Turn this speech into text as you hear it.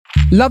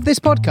Love this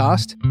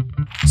podcast?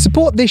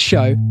 Support this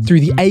show through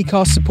the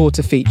Acast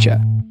supporter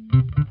feature.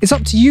 It's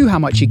up to you how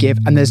much you give,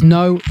 and there's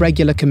no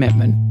regular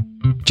commitment.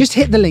 Just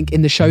hit the link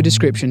in the show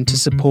description to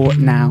support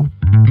now.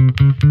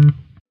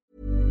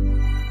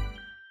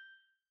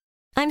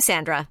 I'm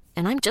Sandra,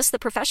 and I'm just the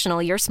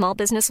professional your small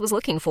business was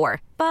looking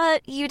for.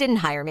 But you didn't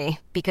hire me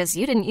because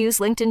you didn't use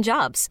LinkedIn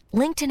Jobs.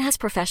 LinkedIn has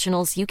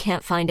professionals you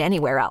can't find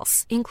anywhere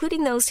else,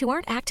 including those who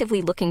aren't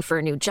actively looking for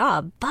a new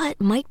job, but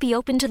might be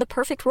open to the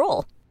perfect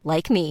role,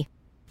 like me.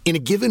 In a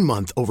given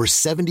month, over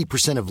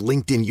 70% of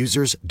LinkedIn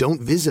users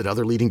don't visit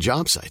other leading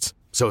job sites.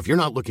 So if you're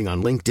not looking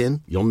on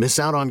LinkedIn, you'll miss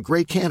out on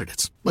great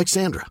candidates like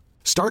Sandra.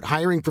 Start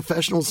hiring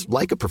professionals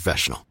like a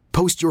professional.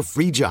 Post your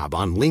free job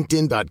on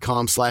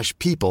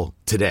linkedin.com/people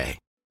today.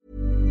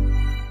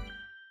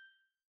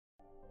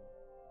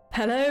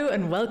 Hello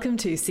and welcome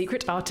to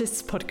Secret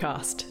Artists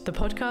Podcast, the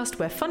podcast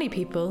where funny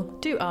people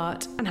do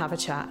art and have a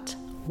chat.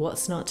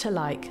 What's not to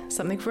like?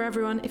 Something for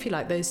everyone if you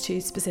like those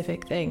two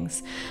specific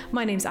things.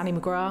 My name's Annie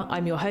McGrath,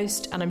 I'm your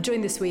host, and I'm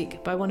joined this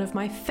week by one of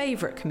my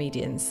favourite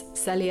comedians,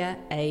 Celia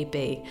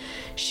A.B.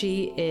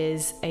 She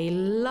is a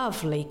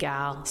lovely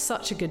gal,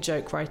 such a good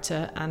joke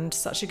writer and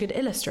such a good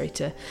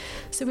illustrator.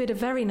 So we had a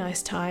very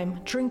nice time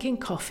drinking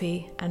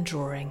coffee and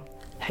drawing.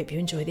 Hope you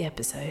enjoy the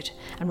episode.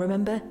 And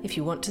remember, if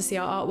you want to see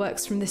our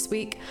artworks from this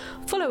week,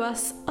 follow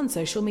us on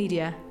social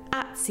media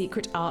at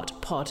Secret Art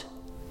Pod.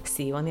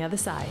 See you on the other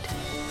side.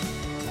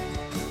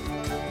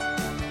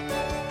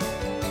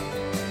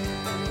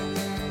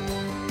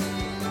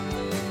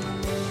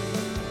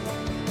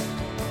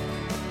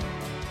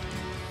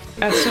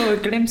 I saw a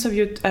glimpse of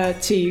your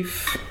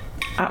teeth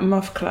at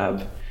Muff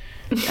Club,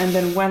 and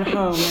then went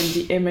home and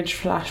the image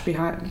flashed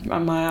behind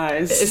my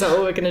eyes. Is that what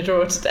we're going to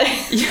draw today?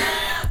 Yeah,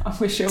 I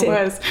wish it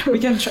was. We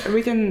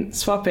can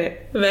swap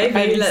it.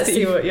 Maybe. Let's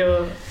see what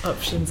your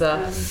options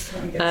are.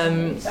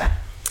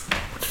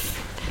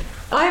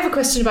 I have a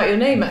question about your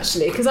name,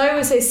 actually, because I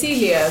always say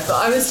Celia, but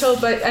I was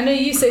told I know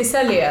you say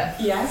Celia.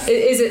 Yes.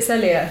 Is it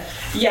Celia?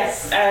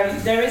 Yes.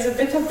 There is a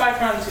bit of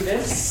background to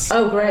this.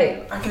 Oh,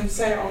 great. I can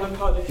say it on the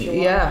pod if you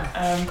want.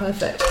 Yeah.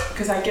 Perfect.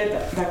 Because I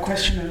get that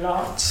question a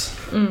lot.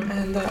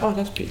 And oh,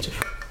 that's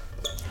beautiful.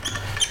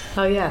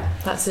 Oh yeah,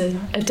 that's a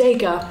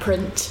Degas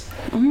print.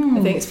 I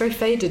think it's very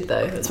faded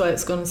though. That's why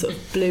it's gone sort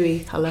of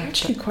bluey colour. I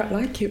actually quite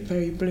like it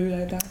very blue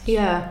like that.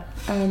 Yeah.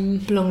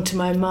 Belonged to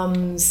my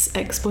mum's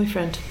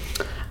ex-boyfriend.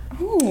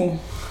 Oh.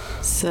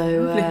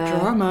 So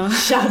drama.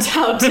 Shout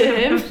out to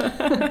him.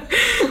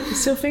 I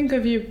still think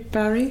of you,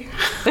 Barry.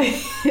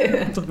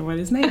 I don't know what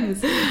his name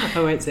is. I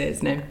won't say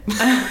his name.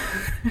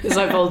 It's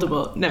like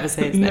Voldemort. Never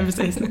say his name. Never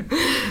say his name.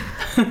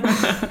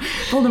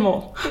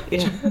 Voldemort.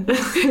 Yeah.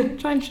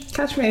 Try and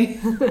catch me.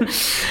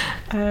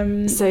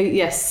 So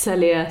yes,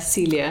 Celia.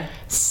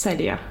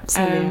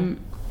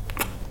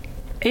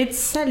 It's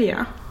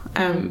Celia.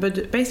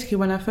 But basically,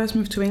 when I first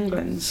moved to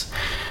England,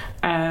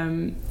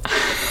 I'm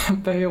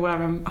very aware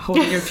I'm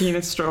holding a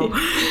penis straw.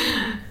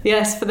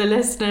 Yes, for the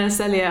listener,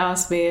 Celia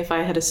asked me if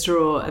I had a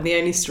straw, and the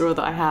only straw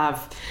that I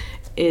have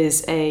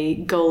is a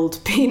gold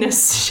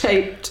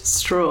penis-shaped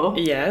straw.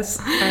 Yes.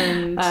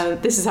 And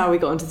this is how we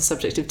got onto the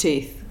subject of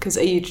teeth. Because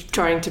are you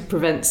trying to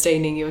prevent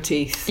staining your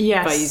teeth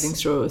by using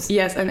straws?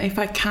 Yes, and if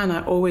I can,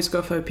 I always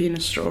go for a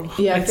penis straw.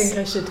 Yeah, I think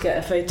I should get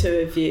a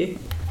photo of you.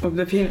 Of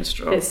the penis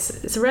straw.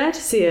 It's rare to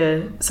see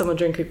someone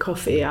drink a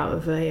coffee out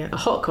of a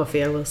hot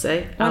coffee, I will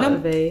say.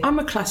 I'm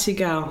a classy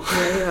gal.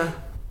 Yeah, you are.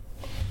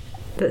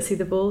 Let's see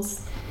the balls.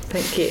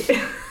 Thank you.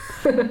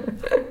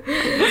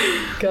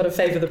 Gotta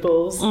favour the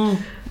balls.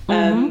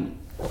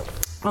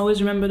 Always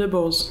remember the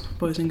balls,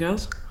 boys and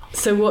girls.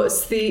 So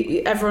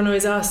everyone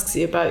always asks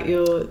you about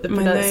the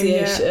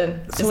pronunciation.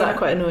 Name, yeah. Is that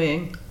quite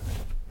annoying?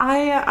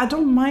 I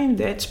don't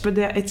mind it, but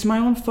it's my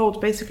own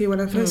fault. Basically,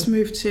 when I first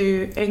moved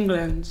to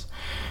England,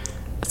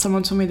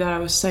 someone told me that I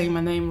was saying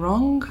my name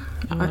wrong.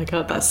 Oh my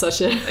god, that's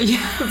such a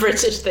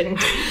British thing.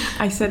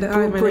 I said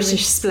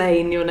British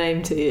splain your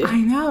name to you. I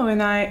know,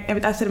 and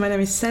I said my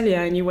name is Celia,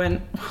 and you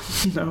went,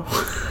 no.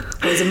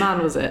 It was a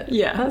man, was it?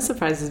 Yeah. That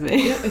surprises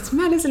me. Yeah, it's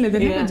mad, isn't it?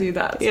 They never do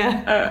that.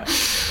 Yeah.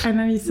 And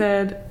then he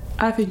said,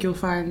 I think you'll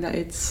find that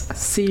it's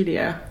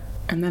Celia.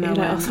 And then I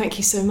went, oh, thank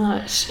you so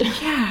much.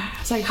 Yeah.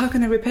 It's like, how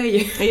can I repay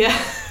you? Yeah.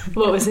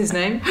 What was his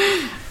name?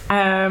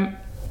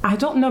 I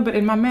don't know, but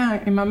in my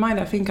mind,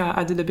 I think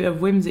I did a bit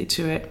of whimsy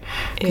to it.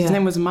 His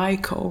name was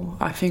Michael,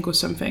 I think, or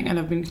something, and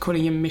I've been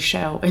calling him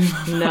Michelle in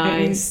my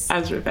mind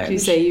as revenge. Did you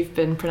say you've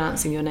been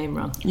pronouncing your name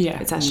wrong? Yeah.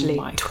 It's actually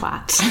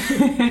twat.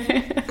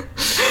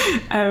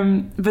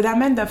 But I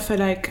meant that for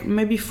like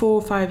maybe 4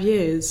 or 5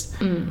 years,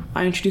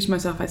 I introduced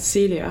myself as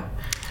Celia.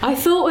 I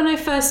thought when I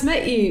first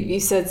met you, you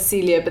said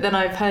Celia, but then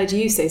I've heard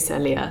you say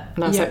Celia,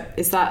 and I was like,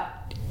 is that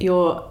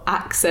your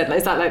accent? Like,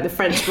 is that like the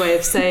French way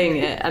of saying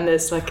it? And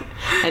there's like,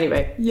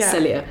 anyway,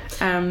 Celia.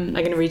 I'm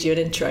going to read you an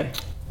intro.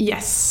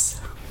 Yes.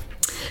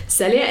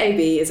 Celia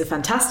AB is a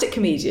fantastic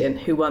comedian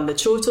who won the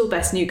Chortle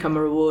Best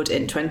Newcomer Award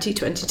in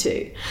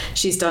 2022.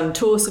 She's done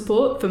tour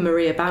support for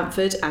Maria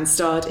Bamford and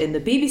starred in the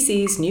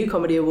BBC's New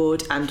Comedy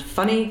Award and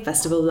Funny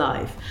Festival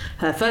Live.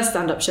 Her first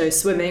stand-up show,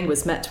 Swimming,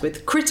 was met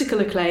with critical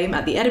acclaim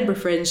at the Edinburgh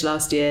Fringe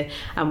last year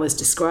and was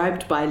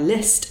described by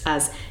List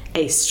as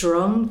a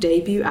strong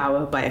debut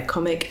hour by a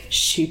comic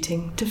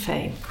shooting to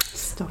fame.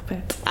 Stop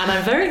it. And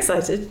I'm very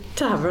excited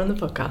to have her on the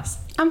podcast.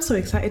 I'm so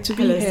excited to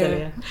be here.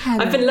 Celia.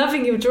 I've been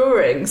loving your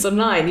drawings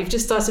online. You've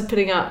just started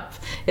putting up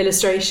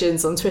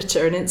illustrations on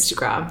Twitter and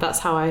Instagram. That's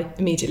how I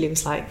immediately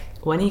was like,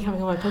 when are you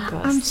coming on my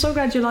podcast? I'm so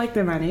glad you like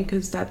them, Annie,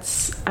 because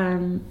that's...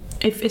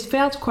 it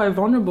felt quite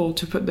vulnerable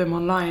to put them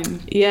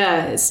online.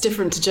 Yeah, it's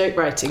different to joke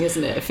writing,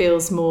 isn't it? It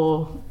feels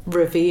more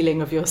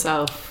revealing of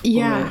yourself.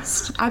 Yeah,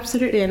 almost.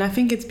 Absolutely. And I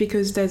think it's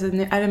because there's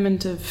an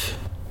element of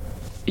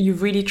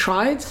you've really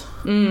tried.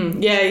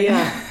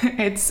 Yeah.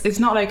 It's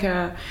not like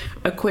a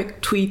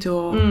quick tweet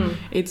or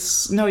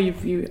it's no.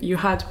 You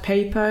had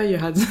paper, you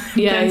had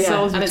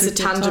pencils, and it's a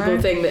tangible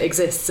thing that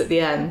exists at the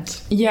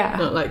end. Yeah,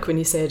 not like when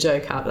you say a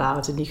joke out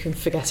loud and you can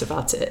forget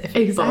about it. If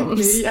exactly. It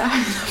bombs. Yeah,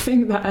 I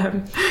think that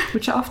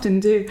which I often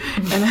do,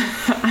 and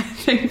I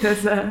think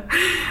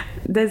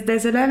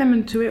there's an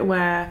element to it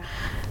where.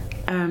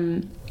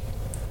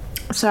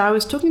 So I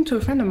was talking to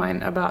a friend of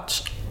mine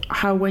about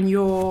how when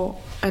you're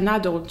an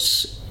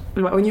adult,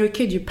 when you're a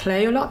kid, you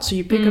play a lot. So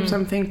you pick up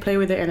something, play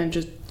with it, and then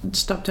just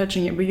stop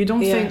touching it. But you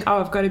don't think, oh,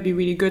 I've got to be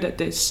really good at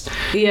this.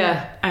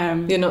 Yeah.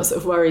 You're not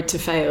sort of worried to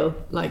fail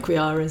like we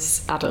are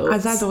as adults.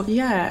 As adults,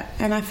 yeah.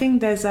 And I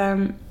think there's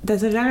an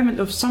element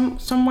of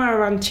somewhere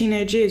around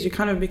teenage years, you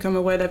kind of become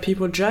aware that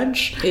people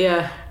judge.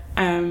 Yeah.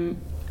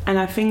 And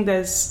I think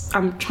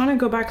I'm trying to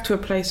go back to a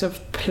place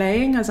of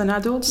playing as an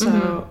adult.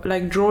 So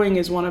like drawing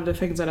is one of the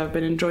things that I've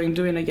been enjoying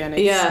doing again.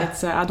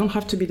 It's I don't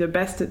have to be the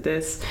best at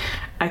this.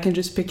 I can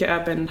just pick it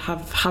up and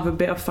have a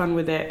bit of fun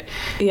with it.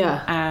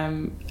 Yeah.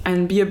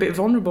 And be a bit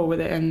vulnerable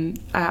with it. And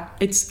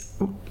it's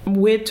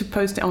weird to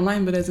post it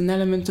online, but there's an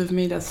element of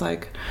me that's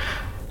like,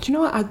 do you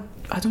know what?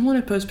 I don't want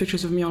to post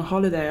pictures of me on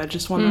holiday. I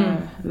just want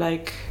to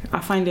I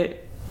find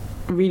it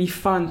really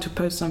fun to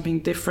post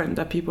something different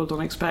that people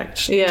don't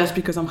expect just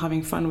because I'm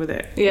having fun with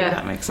it. Yeah, if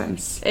that makes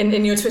sense.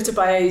 In your Twitter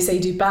bio you say you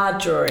do bad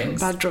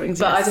drawings, but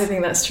yes. I don't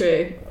think that's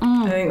true.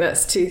 I think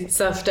that's too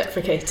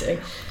self-deprecating.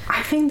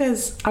 I think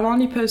I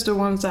only post the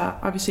ones that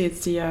obviously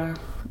it's the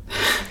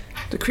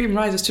cream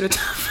rises to the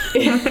top.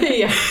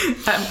 Yeah.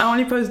 I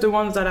only post the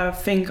ones that I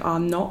think are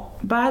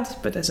not bad,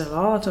 but there's a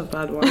lot of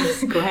bad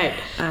ones. Great.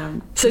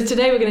 So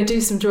today we're going to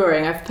do some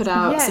drawing. I've put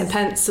out some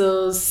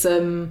pencils,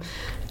 some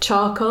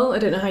charcoal. I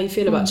don't know how you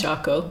feel about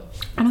charcoal.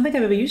 I don't think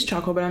I've ever used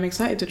charcoal, but I'm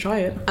excited to try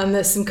it. And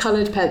there's some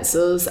coloured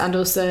pencils and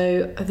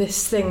also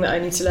this thing that I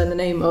need to learn the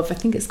name of. I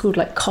think it's called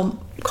like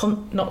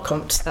not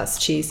Comte, that's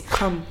cheese.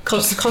 Conte,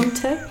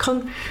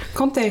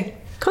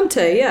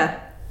 yeah.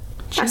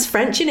 That's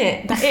French, isn't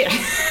it?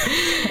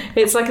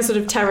 It's like a sort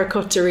of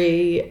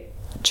terracotta-y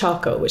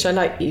charcoal, which I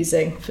like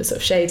using for sort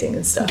of shading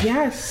and stuff.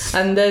 Yes.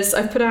 And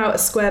I've put out a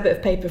square bit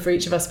of paper for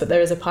each of us, but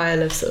there is a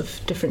pile of sort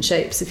of different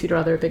shapes if you'd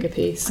rather a bigger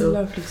piece.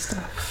 Lovely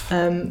stuff.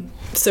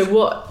 So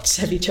what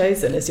have you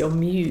chosen as your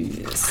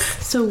muse?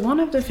 So one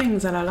of the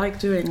things that I like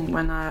doing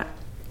when I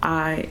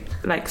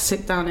like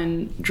sit down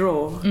and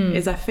draw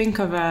is I think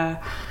of a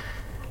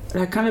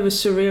kind of a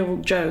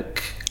surreal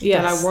joke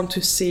that I want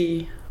to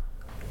see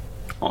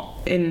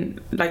in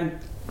like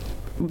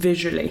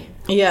visually.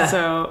 Yeah.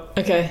 So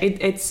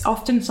it's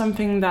often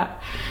something that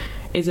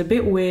is a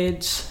bit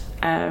weird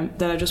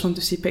that I just want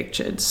to see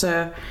pictured.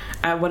 So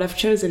what I've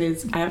chosen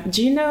is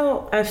do you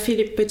know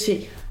Philippe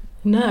Petit?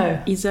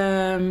 No. He's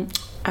a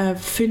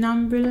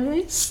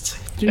funambulist.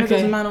 Do you know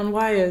those man on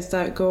wires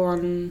that go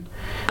on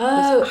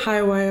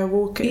high wire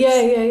walkers?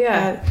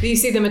 Yeah. Do you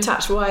see them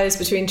attach wires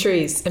between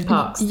trees in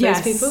parks?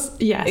 Yes. Those people?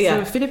 Yeah.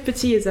 So Philippe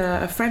Petit is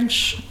a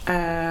French,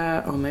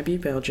 or maybe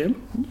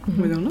Belgium,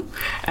 we don't know.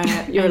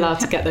 You're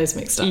allowed to get those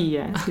mixed up.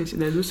 Yes,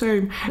 they're the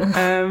same.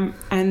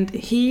 And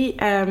he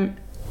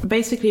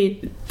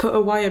basically put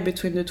a wire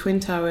between the Twin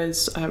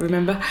Towers,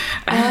 remember?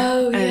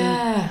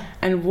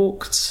 And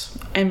walked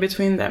in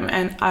between them.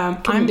 And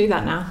couldn't do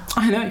that now.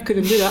 I know, you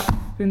couldn't do that.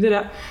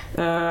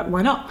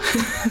 Why not?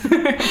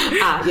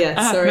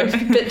 Sorry, a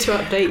bit to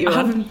update you. I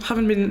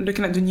haven't been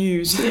looking at the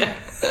news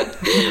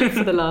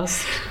for the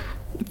last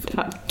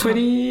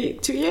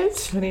 22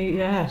 years. 20,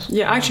 yeah.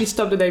 I actually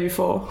stopped the day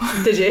before.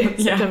 Did you?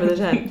 September the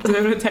 10th.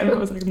 September the 10th. I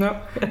was like, no,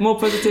 more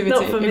positivity.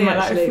 Not for me, in my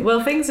actually. life.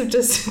 Well, things have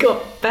just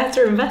got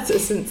better and better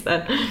since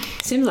then.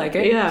 Seems like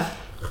it. Yeah.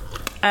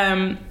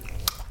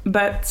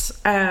 But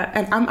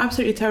and I'm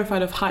absolutely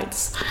terrified of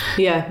heights.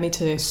 Yeah, me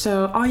too.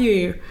 So are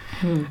you?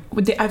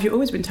 Have you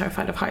always been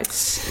terrified of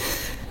heights?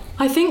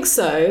 I think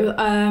so.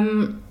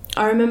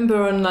 I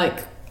remember on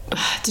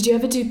did you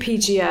ever do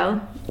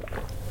PGL?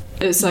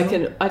 It was like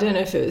I don't know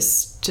if it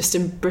was just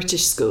in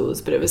British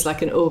schools, but it was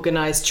like an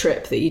organised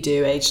trip that you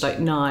do age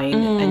 9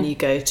 and you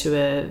go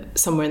to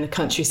somewhere in the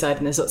countryside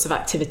and there's lots of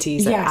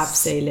activities like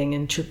abseiling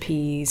and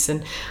trapeze.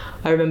 And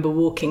I remember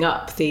walking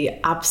up the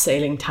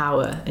abseiling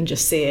tower and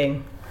just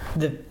seeing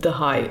the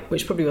height,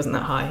 which probably wasn't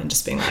that high, and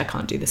just being like, I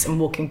can't do this, and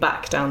walking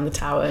back down the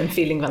tower and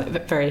feeling like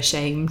very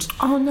ashamed.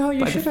 Oh no,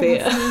 you shouldn't be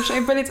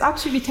ashamed, but it's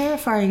absolutely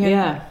terrifying.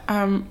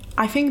 And,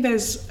 I think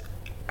there's,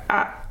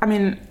 I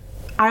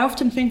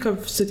often think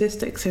of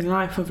statistics in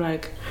life of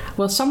like,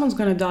 well, someone's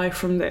going to die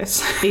from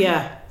this.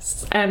 Yeah.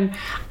 And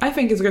I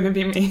think it's going to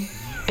be me.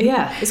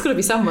 Yeah, it's got to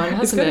be someone, hasn't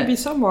it? It's going to be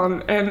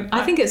someone. And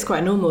I think it's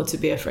quite normal to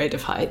be afraid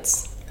of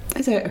heights.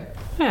 Is it?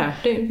 Yeah,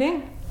 don't you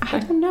think? I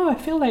don't know. I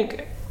feel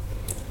like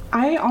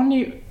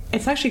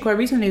it's actually quite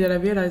recently that I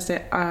realised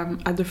that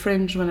at the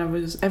Fringe when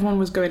everyone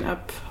was going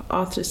up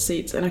artist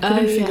seats and I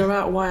couldn't figure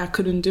out why I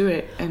couldn't do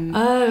it. And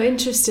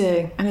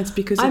interesting. And it's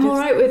because I'm all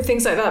right with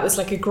things like that. It's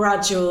like a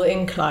gradual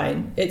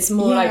incline. It's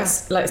more like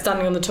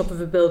standing on the top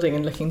of a building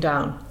and looking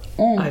down.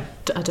 I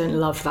don't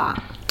love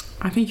that.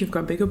 I think you've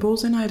got bigger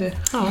balls than I do.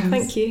 Oh,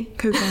 thank you.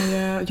 Because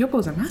your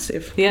balls are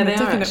massive. Yeah, they are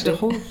taking actually. up the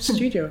whole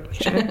studio.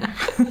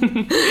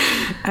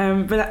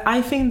 But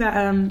I think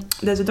that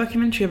there's a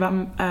documentary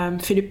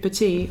about Philippe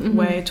Petit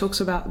where it talks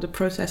about the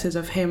processes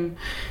of him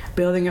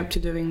building up to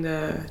doing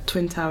the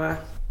Twin Tower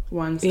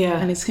ones. Yeah.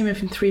 And it's him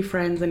and 3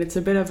 friends, and it's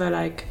a bit of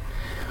a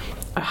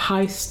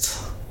heist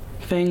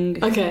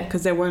thing. Okay.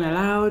 Because they weren't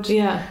allowed.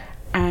 Yeah.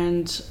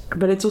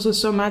 But it's also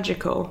so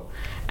magical.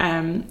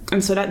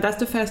 And so that's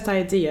the first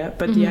idea,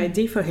 but the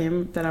idea for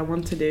him that I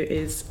want to do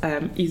is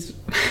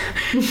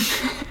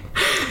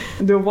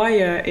the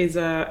wire is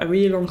a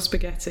really long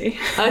spaghetti.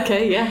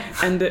 Okay, yeah.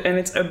 And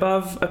it's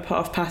above a pot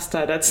of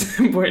pasta that's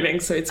boiling,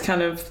 so it's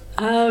kind of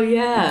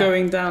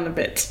going down a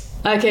bit.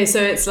 Okay,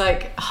 so it's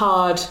like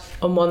hard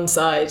on one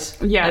side,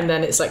 and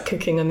then it's like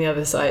cooking on the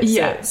other side.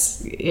 Yeah,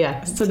 so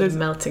it's sort of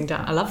melting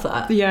down. I love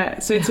that. Yeah,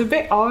 so it's a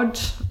bit odd,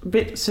 a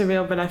bit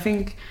surreal, but I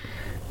think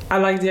I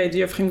like the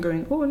idea of him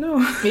going, oh no.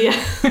 Yeah,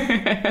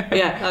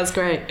 yeah, that's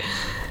great.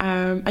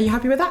 Are you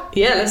happy with that?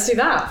 Yeah, let's do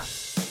that.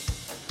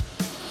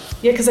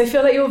 Yeah, because I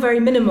feel like you're very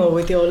minimal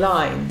with your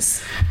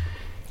lines,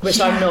 which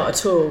I'm not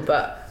at all,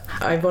 but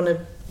I want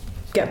to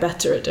get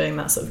better at doing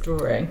that sort of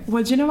drawing.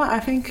 Well, do you know what? I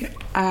think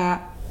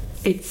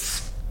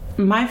it's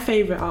my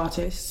favourite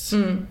artists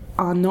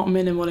are not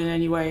minimal in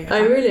any way.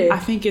 Oh, really? I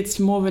think it's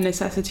more of a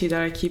necessity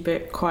that I keep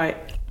it quite...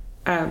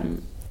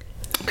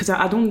 because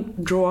I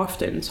don't draw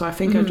often, so I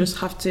think I just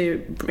have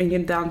to bring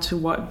it down to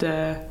what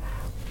the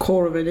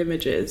core of an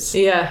image is.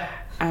 Yeah.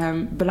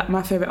 But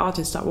my favourite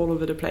artists are all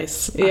over the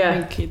place. Yeah.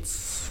 I think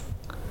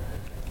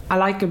I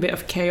like a bit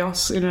of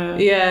chaos in a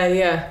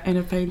in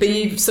a painting. But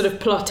you sort of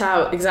plot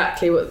out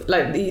exactly what,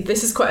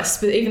 this is quite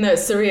even though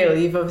it's surreal,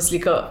 you've obviously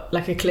got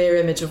like a clear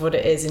image of what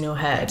it is in your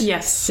head.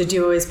 Yes. So do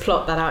you always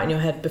plot that out in your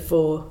head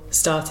before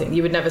starting?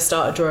 You would never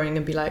start a drawing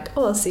and be like,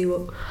 oh, I'll see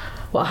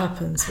what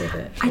happens with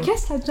it. I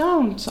guess I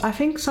don't. I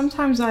think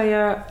sometimes I'm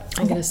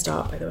going to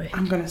start, by the way.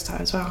 I'm going to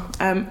start as well.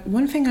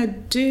 One thing I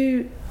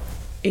do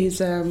is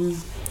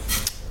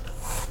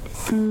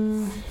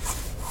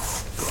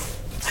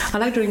I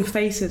like drawing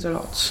faces a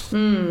lot.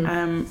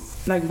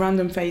 Like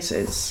random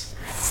faces.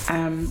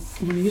 I'm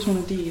going to use one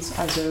of these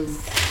as a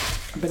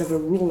bit of a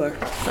ruler.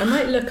 I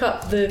might look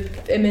up the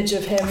image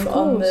of him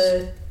on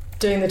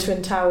doing the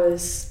Twin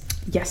Towers.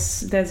 Yes,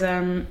 there's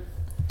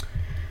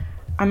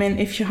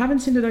if you haven't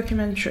seen the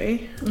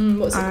documentary,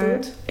 what's it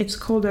called? It's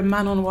called A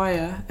Man on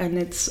Wire, and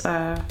it's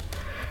a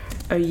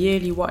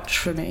yearly watch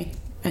for me,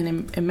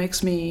 and it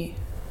makes me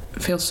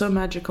feel so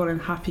magical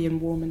and happy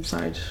and warm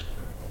inside.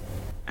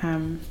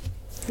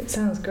 It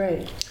sounds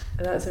great.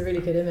 That's a really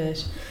good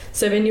image.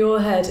 So in your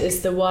head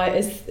is the wire,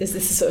 is this the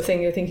sort of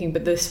thing you're thinking,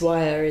 but this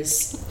wire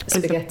is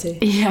spaghetti?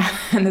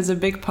 And there's a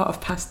big pot of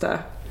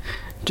pasta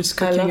just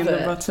cooking in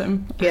the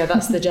bottom. Yeah,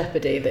 that's the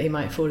jeopardy that he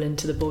might fall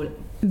into the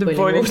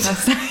boiling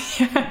pasta.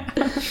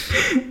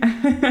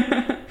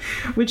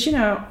 Which,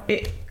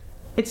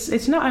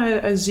 it's not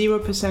a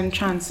 0%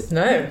 chance.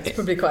 No, it's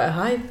probably quite a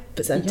high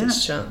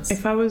percentage chance.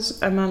 If I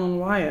was a man on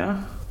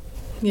wire,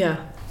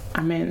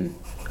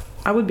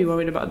 I would be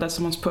worried about that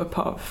someone's put a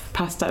pot of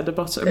pasta at the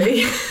bottom.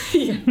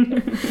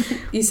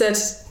 You said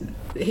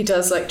he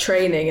does like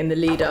training in the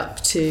lead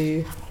up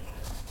to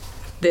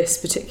this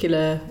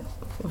particular,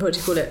 what do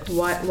you call it,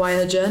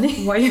 wire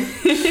journey?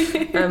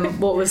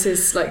 What was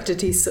his,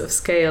 did he sort of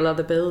scale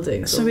other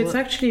buildings? So it's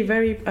actually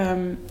very,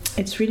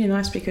 it's really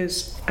nice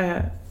because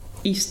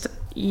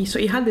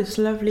he had this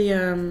lovely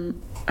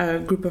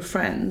group of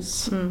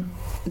friends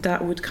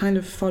that would kind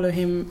of follow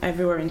him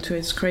everywhere into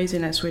his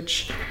craziness,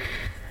 which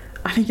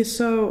I think is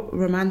so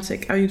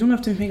romantic. You don't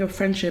often think of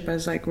friendship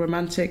as like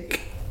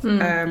romantic,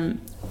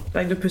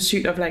 like the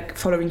pursuit of like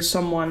following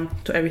someone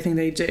to everything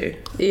they do.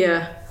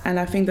 Yeah. And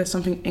I think there's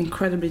something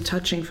incredibly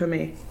touching for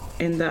me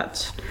in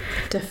that.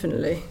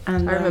 Definitely.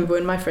 And I remember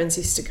when my friends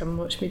used to come and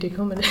watch me do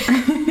comedy.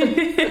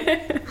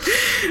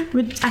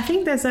 But I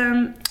think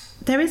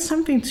there is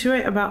something to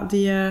it about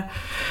the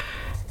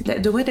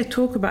way they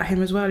talk about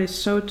him as well is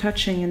so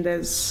touching, and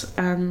there's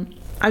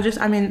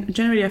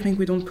generally I think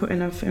we don't put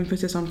enough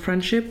emphasis on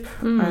friendship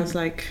as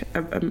like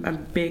a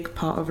big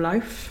part of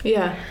life.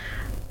 Yeah.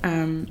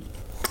 And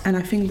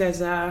I think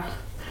there's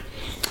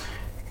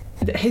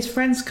his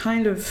friends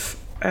kind of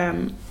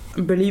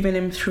believe in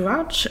him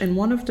throughout. And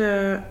one of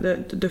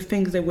the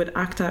things they would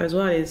act out as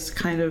well is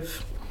kind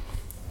of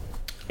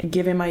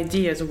give him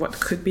ideas of what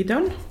could be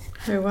done.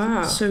 Oh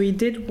wow! So he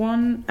did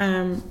one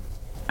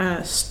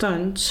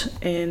stunt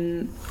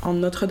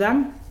on Notre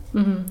Dame,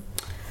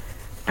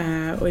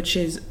 which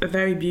is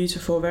very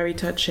beautiful, very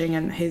touching,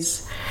 and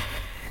his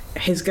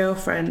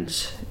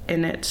girlfriend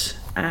in it.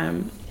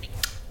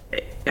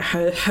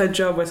 Her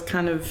job was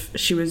kind of,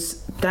 she was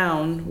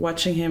down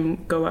watching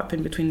him go up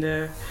in between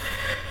the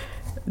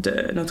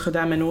Notre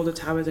Dame and all the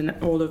towers and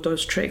all of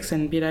those tricks,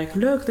 and be like,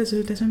 look, there's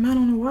a man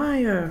on a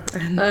wire.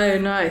 And oh,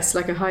 nice,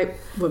 like a hype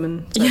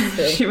woman type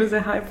thing. She was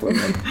a hype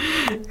woman.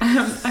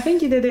 I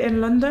think he did it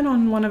in London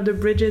on one of the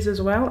bridges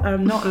as well.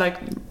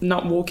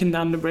 Not walking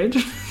down the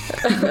bridge.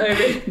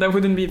 Okay. That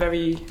wouldn't be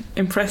very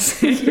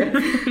impressive.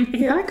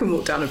 Yeah, I can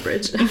walk down a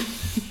bridge.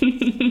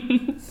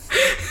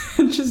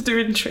 Just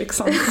doing tricks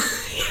on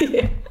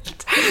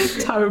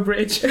Tower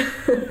Bridge.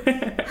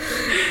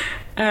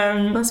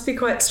 Must be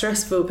quite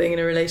stressful being in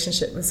a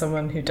relationship with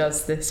someone who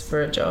does this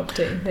for a job,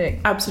 don't you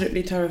think?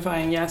 Absolutely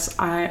terrifying, yes.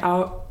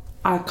 I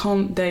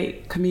can't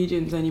date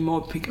comedians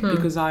anymore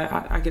because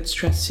I get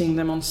stressed seeing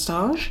them on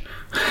stage.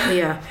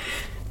 Yeah.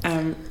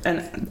 And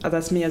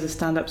that's me as a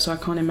stand-up, so I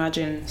can't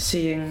imagine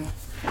seeing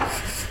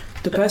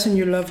the person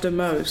you love the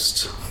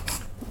most.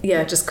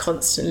 Yeah, just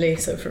constantly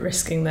sort of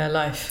risking their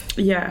life.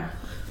 Yeah.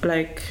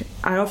 Like,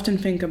 I often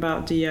think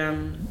about the...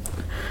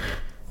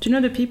 do you know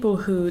the people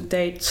who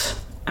date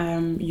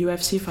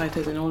UFC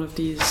fighters and all of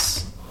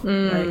these?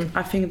 Like,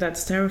 I think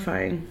that's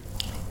terrifying.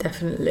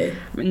 Definitely.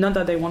 Not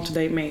that they want to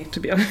date me, to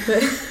be honest.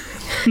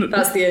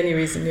 That's the only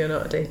reason you're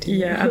not dating.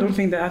 Yeah, I don't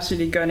think they're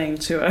absolutely gunning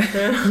to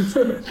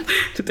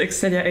take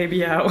Celia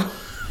AB out.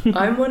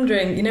 I'm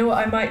wondering, you know what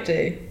I might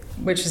do?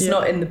 Which is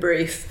not in the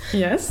brief.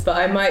 Yes. But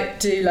I might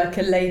do like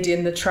a Lady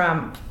and the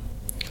Tramp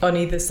on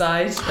either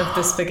side of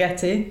the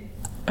spaghetti.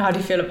 How do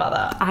you feel about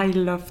that? I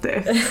love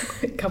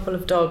this. A couple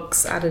of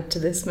dogs added to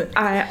this.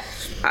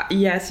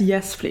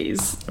 Yes,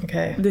 please.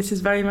 Okay. This is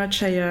very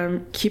much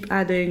a keep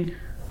adding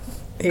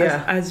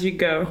as you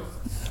go.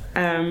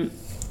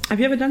 Have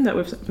you ever done that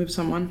with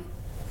someone?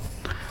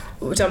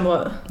 Done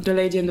what? The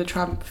Lady and the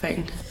Tramp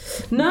thing.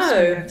 No.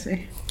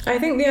 Spaghetti. I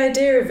think the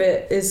idea of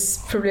it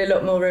is probably a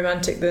lot more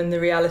romantic than the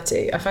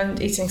reality. I find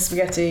eating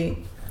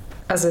spaghetti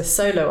as a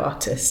solo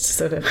artist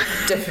sort of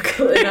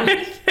difficult enough.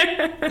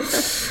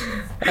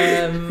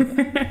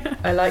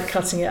 I like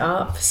cutting it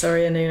up.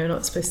 Sorry, I know you're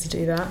not supposed to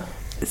do that.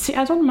 See,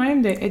 I don't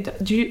mind it.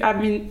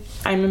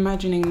 I'm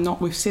imagining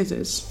not with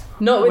scissors.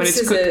 Not with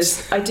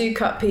scissors. I do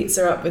cut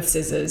pizza up with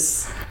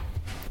scissors.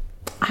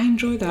 I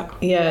enjoy that.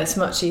 Yeah, it's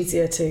much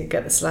easier to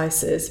get the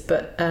slices,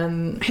 but...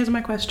 Here's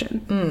my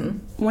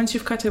question. Once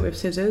you've cut it with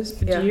scissors,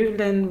 do you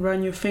then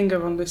run your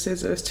finger on the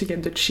scissors to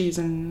get the cheese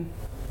and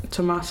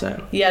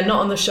tomato? Yeah,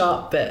 not on the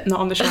sharp bit. Not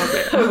on the sharp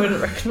bit. I wouldn't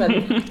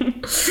recommend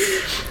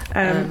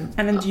that.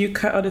 And then do you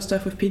cut other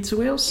stuff with pizza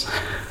wheels?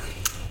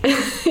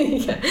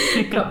 Yeah,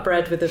 cut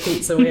bread with a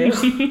pizza wheel.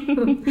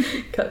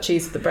 Cut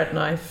cheese with a bread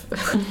knife.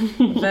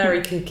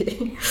 Very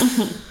kooky.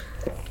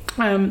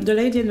 The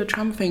Lady and the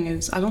Tramp thing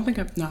is, I've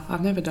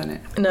never done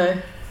it. No.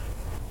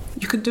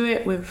 You could do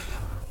it with,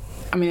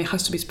 it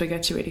has to be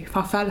spaghetti really.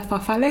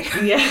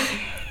 Farfalle? Yeah.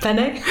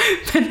 Penne?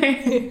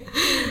 Penne.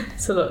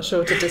 It's a lot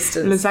shorter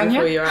distance lasagna?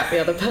 Before you're at the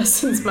other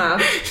person's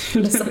mouth.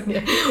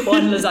 Lasagna.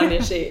 One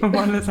lasagna sheet.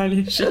 One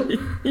lasagna sheet.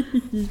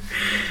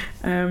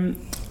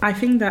 I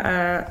think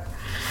that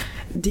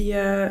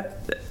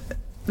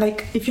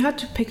if you had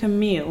to pick a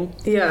meal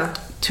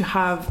to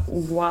have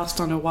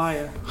whilst on a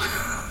wire...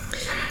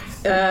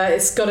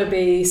 it's got to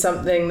be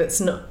something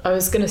that's not... I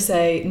was going to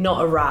say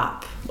not a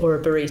wrap or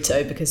a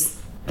burrito, because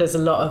there's a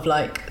lot of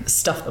like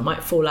stuff that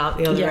might fall out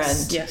the other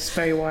end. Yes,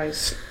 very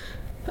wise.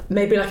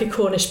 Maybe like a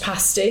Cornish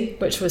pasty,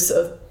 which was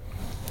sort of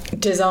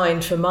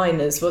designed for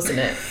minors, wasn't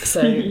it?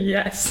 So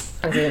yes.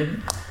 As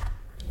in,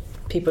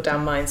 people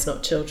down mines,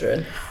 not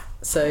children.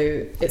 So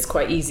it's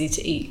quite easy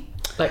to eat,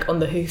 like on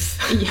the hoof.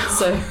 Yeah.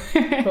 So,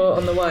 or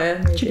on the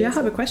wire. Julie, I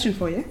have a question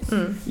for you.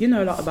 You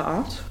know a lot about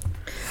art.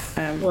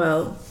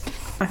 Well...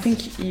 I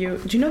think do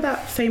you know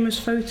that famous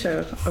photo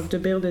of the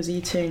builders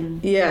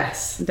eating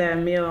their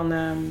meal on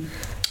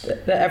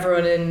that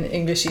everyone in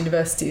English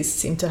universities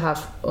seem to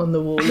have on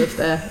the wall of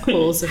their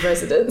halls of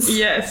residence?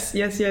 Yes.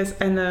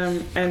 And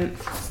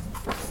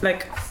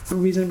like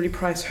reasonably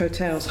priced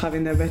hotels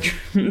having their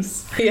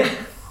bedrooms. Yeah.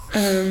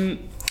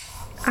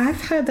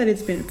 I've heard that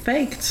it's been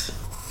faked.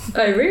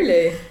 Oh,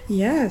 really?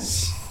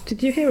 Yes.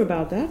 Did you hear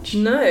about that?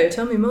 No,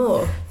 tell me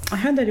more. I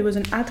heard that it was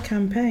an ad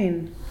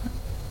campaign,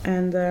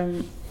 and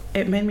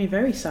it made me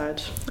very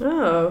sad.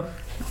 Oh.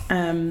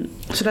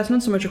 So that's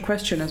not so much a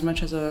question as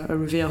much as a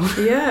reveal.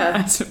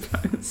 Yeah. I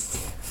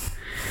suppose.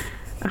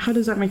 How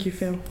does that make you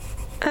feel?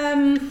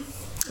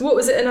 What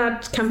was it an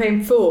ad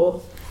campaign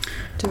for?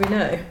 Do we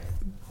know?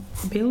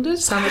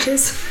 Builders?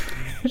 Sandwiches?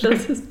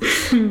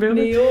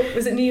 New York?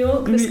 Was it New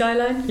York? The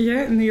skyline?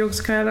 Yeah, New York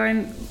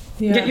skyline.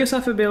 Yeah. Get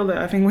yourself a builder,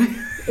 I think.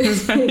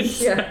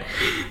 Yeah.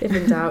 If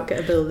in doubt, get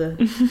a builder.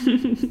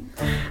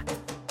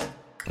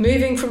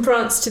 Moving from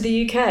France to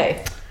the UK.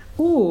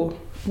 Ooh,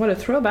 what a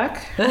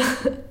throwback.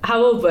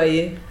 How old were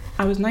you?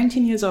 I was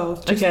 19 years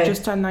old,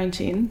 just turned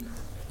 19.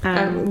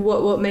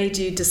 What made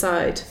you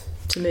decide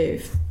to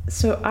move?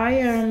 So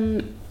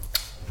I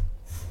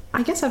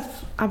guess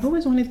I've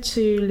always wanted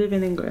to live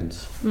in England,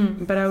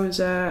 but I was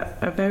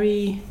I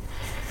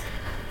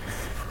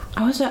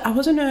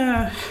wasn't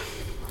a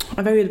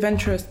very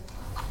adventurous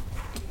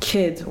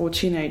kid or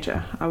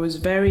teenager. I was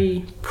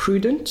very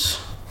prudent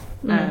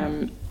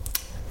and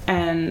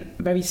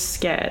very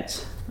scared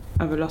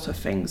of a lot of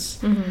things.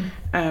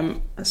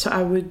 So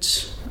I would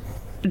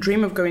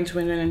dream of going to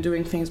England and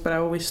doing things, but I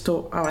always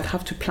thought, I'd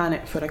have to plan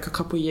it for like a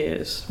couple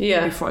years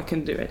before I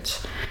can do it.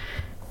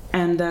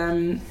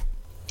 And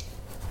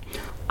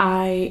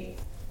I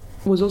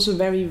was also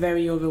very,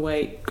 very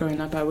overweight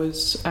growing up. I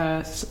was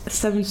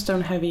 7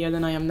 stone heavier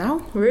than I am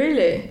now.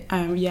 Really?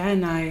 Yeah,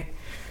 and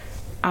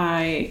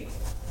I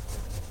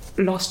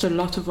lost a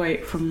lot of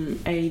weight from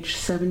age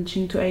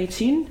 17 to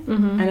 18,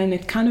 and then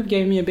it kind of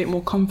gave me a bit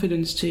more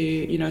confidence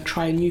to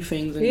try new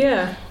things.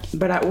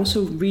 But I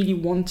also really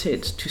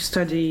wanted to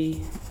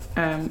study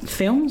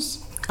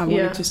films. I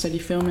wanted to study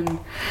film and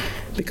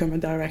become a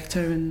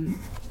director, and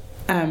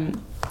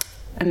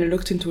I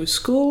looked into a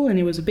school, and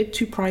it was a bit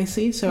too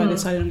pricey, so I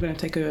decided I'm going to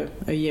take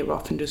a year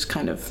off and just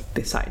kind of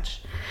decide.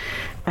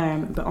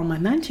 But on my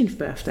 19th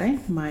birthday,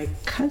 my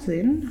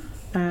cousin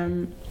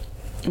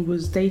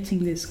was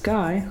dating this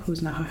guy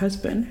who's now her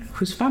husband,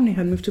 whose family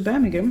had moved to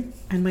Birmingham,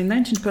 and my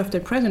 19th birthday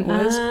present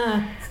was,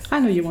 I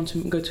know you want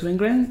to go to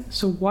England,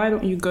 so why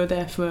don't you go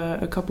there for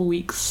a couple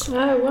weeks?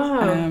 Oh,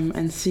 wow.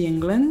 And see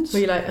England. Were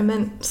you like, I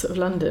meant sort of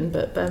London,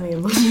 but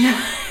Birmingham wasn't.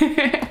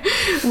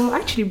 Well,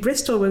 actually,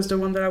 Bristol was the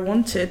one that I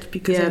wanted,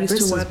 because I used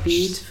to watch...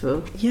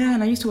 beautiful. Yeah,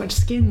 and I used to watch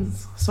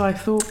Skins, so I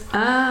thought...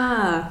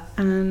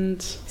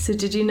 And... So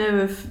did you know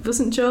of...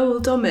 Wasn't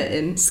Joel Dommett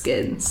in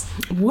Skins?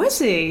 Was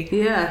he?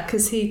 Yeah,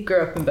 because he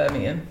grew up in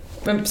Birmingham.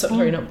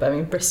 Sorry, not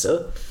Birmingham,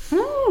 Bristol.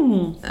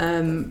 Who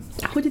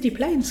did he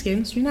play in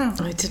Skins? Do you know?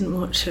 I didn't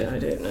watch it, I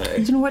don't know.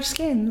 You didn't watch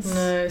Skins?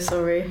 No,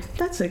 sorry.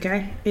 That's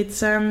okay.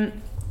 It's... I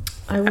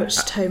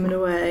watched Home and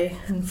Away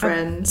and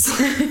Friends.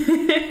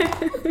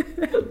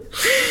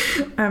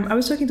 I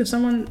was talking to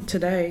someone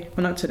today,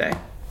 well, not today,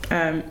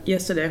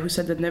 yesterday, who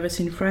said they'd never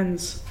seen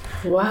Friends.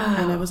 Wow.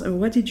 And I was like,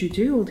 what did you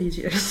do all these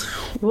years?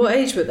 What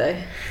age were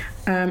they?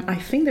 I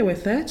think they were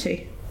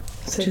 30,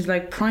 which is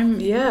like prime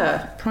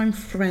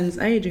Friends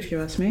age, if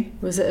you ask me.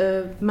 Was it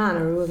a man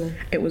or a woman?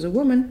 It was a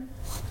woman.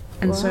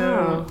 And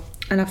wow.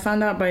 And I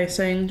found out by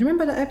saying, do you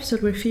remember that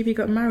episode where Phoebe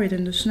got married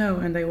in the snow?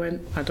 And they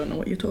went, I don't know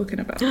what you're talking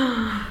about.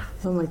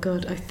 Oh my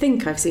God, I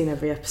think I've seen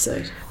every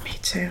episode. Me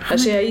too.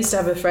 Actually, I used to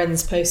have a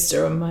Friends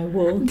poster on my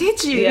wall.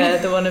 Did you? Yeah,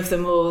 the one of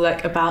them all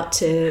like about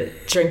to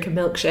drink a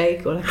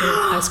milkshake or like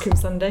an ice cream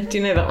sundae. Do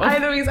you know that one? I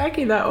know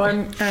exactly that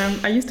one.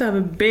 I used to have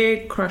a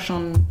big crush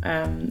on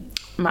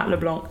Matt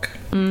LeBlanc.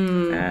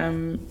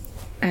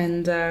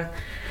 And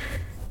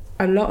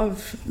a lot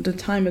of the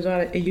time as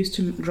well, it used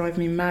to drive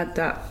me mad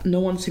that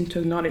no one seemed to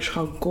acknowledge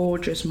how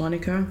gorgeous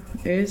Monica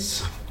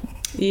is.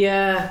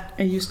 Yeah.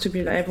 It used to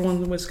be like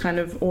everyone was kind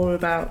of all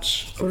about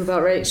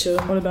Rachel.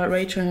 And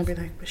I'd be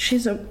like, but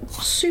she's a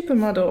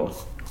supermodel.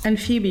 And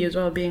Phoebe as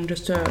well, being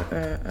just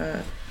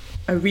a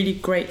really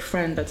great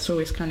friend that's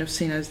always kind of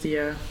seen as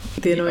the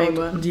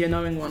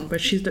annoying one.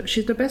 But she's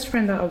the best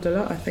friend out of the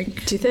lot, I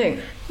think. Do you think?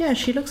 Yeah,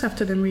 she looks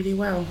after them really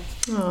well.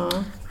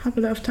 Aww. Have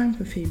a lot of time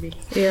for Phoebe.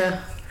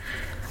 Yeah.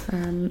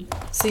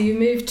 So you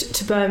moved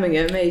to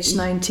Birmingham aged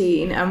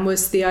 19, and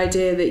was the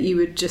idea that you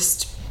would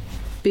just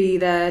be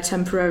there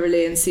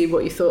temporarily and see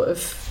what you thought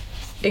of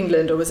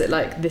England, or was it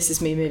like, this is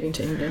me moving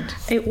to England?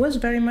 It was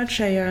very much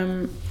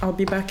a I'll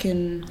be back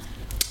in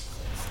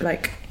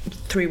like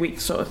 3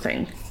 weeks sort of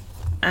thing.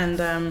 And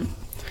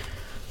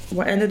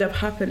what ended up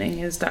happening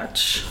is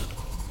that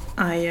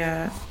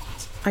I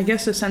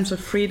guess the sense of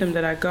freedom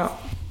that I got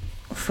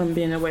from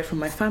being away from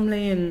my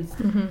family and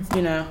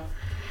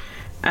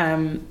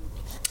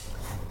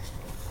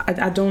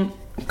I don't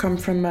come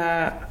from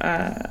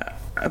a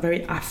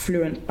very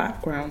affluent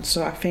background,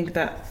 so I think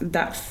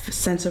that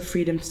sense of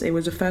freedom, it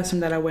was the first time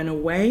that I went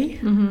away,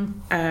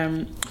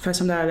 first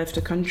time that I left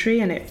the country,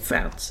 and it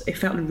felt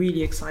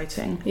really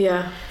exciting.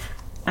 Yeah.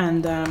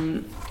 And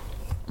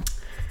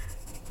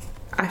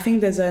I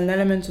think there's an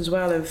element as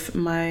well of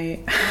my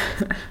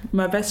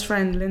best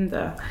friend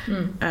Linda.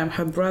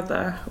 Her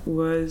brother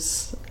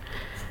was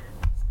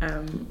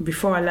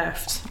before I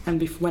left,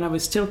 and when I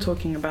was still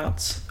talking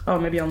about,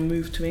 maybe I'll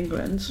move to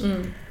England,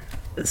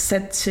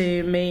 said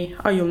to me,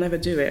 you'll never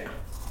do it.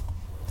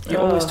 You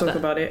always talk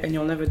about it and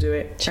you'll never do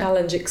it.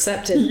 Challenge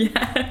accepted.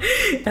 Yeah.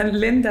 And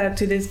Linda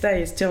to this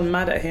day is still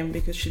mad at him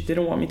because she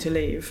didn't want me to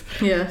leave.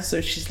 Yeah. So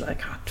she's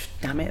like,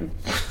 damn it.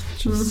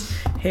 Just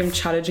him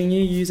challenging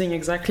you, using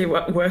exactly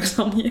what works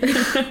on you.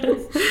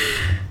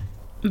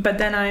 But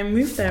then I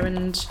moved there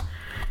and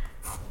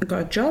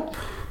got a job.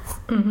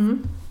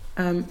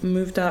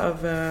 Moved out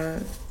of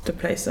the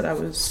place that I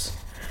was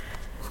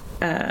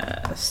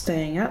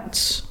staying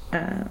at,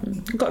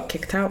 got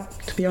kicked out,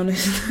 to be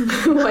honest.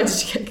 Why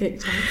did you get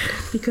kicked out?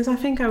 Because I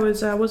think I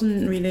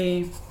wasn't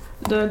really...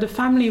 The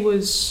family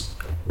was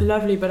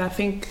lovely, but I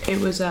think it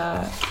was...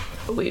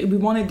 we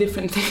wanted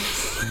different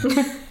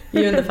things.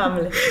 You and the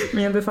family?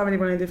 Me and the family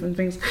wanted different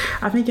things.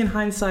 I think in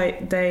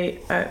hindsight, they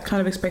kind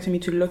of expected me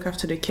to look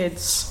after the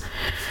kids,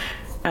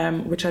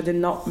 which I did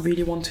not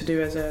really want to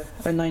do as a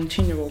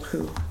 19-year-old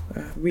who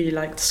really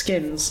liked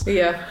skins.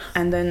 Yeah.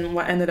 And then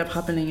what ended up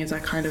happening is I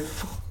kind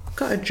of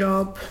got a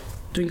job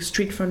doing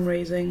street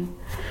fundraising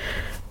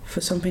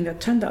for something that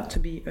turned out to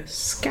be a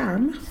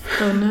scam.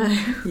 Oh no.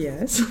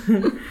 Yes.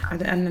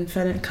 and then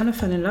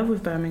fell in love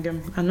with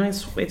Birmingham. I know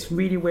it's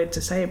really weird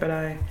to say, but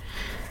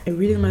it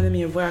really reminded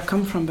me of where I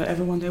come from, but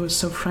everyone there was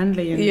so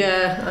friendly. And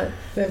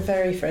they're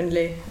very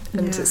friendly.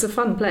 And it's a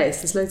fun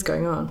place. There's loads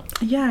going on.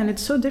 Yeah, and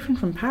it's so different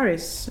from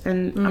Paris.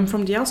 And I'm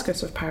from the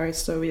outskirts of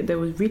Paris, so there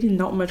was really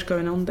not much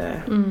going on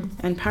there.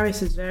 And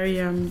Paris is very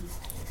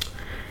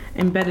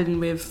embedded in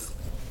with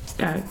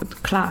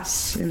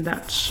class, in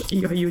that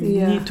you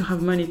need to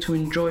have money to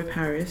enjoy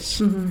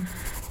Paris.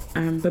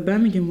 But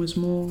Birmingham was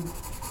more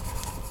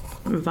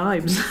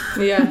vibes.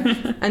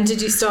 Yeah. And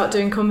did you start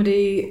doing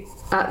comedy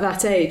at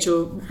that age,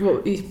 or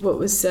what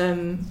was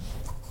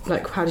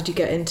like? How did you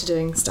get into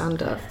doing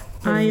stand-up?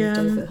 I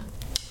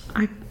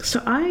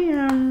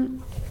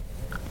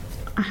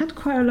had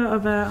quite a lot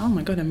of oh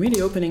my god, I'm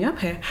really opening up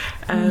here.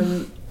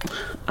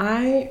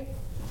 I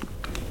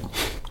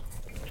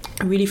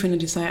really funny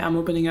to say I'm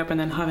opening up and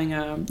then having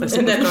a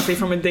sip of coffee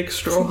from a dick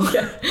straw.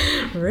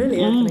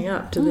 Really opening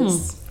up to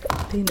this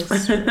penis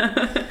straw.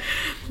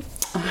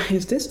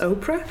 Is this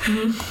Oprah?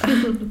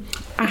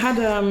 I had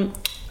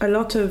a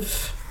lot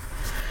of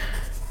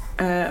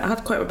I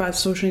had quite a bad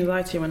social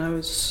anxiety when I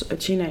was a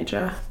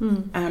teenager,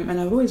 and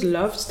I've always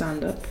loved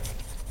stand-up,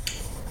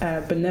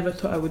 but never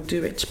thought I would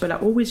do it. But I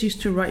always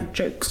used to write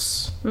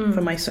jokes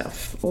for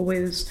myself.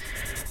 Always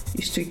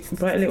used to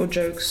write little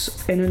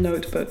jokes in a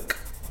notebook.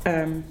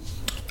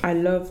 I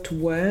loved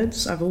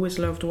words. I've always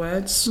loved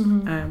words,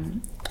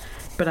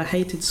 but I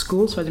hated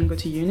school, so I didn't go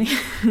to uni.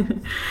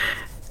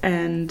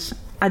 And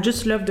I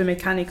just loved the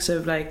mechanics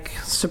of like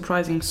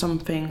surprising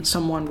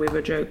someone with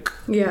a joke.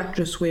 Yeah.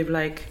 Just with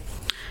like,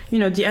 you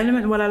know, the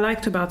element, what I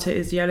liked about it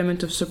is the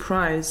element of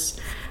surprise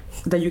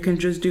that you can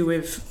just do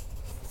with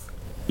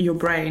your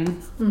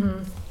brain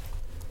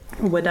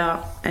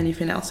without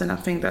anything else. And I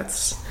think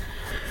that's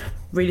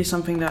really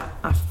something that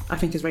I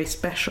think is very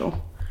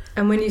special.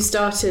 And when you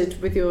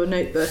started with your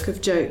notebook of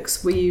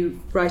jokes, were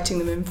you writing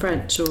them in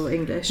French or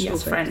English?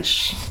 Yes, or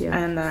French. Yeah.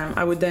 And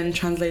I would then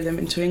translate them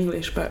into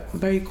English, but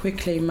very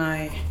quickly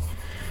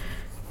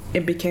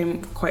it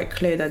became quite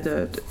clear that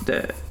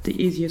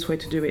the easiest way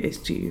to do it is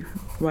to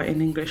write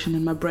in English, and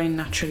then my brain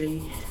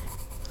naturally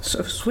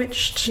sort of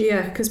switched.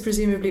 Yeah, because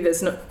presumably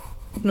there's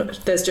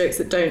there's jokes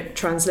that don't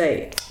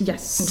translate.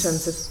 Yes. In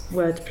terms of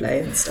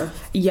wordplay and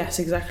stuff. Yes,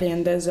 exactly.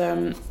 And there's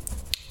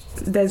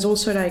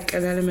also like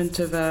an element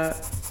of the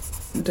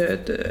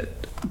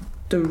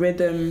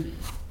rhythm.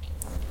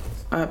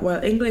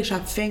 Well, English, I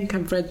think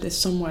I've read this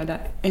somewhere,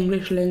 that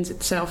English lends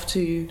itself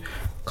to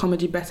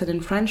comedy better than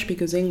French,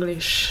 because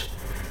English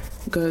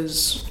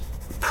goes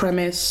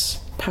premise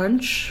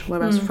punch,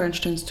 whereas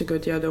French tends to go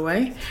the other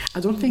way. I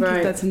don't think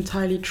that's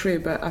entirely true,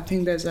 but I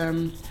think there's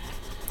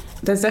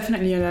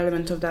definitely an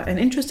element of that. And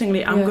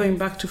interestingly, I'm going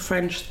back to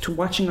French, to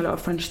watching a lot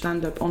of French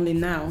stand-up only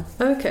now.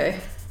 Okay.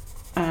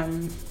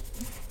 And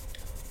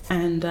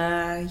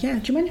do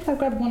you mind if I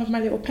grab one of my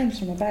little pens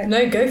from my bag?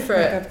 No, go for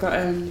it. I've got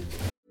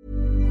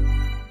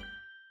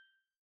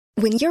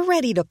When you're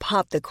ready to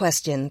pop the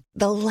question,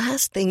 the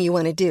last thing you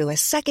want to do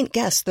is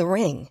second-guess the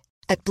ring.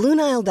 At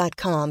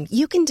BlueNile.com,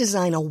 you can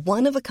design a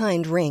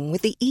one-of-a-kind ring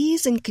with the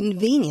ease and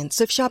convenience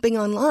of shopping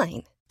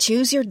online.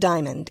 Choose your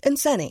diamond and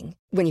setting.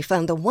 When you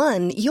find the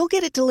one, you'll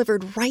get it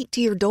delivered right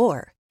to your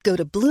door. Go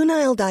to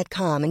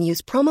BlueNile.com and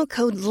use promo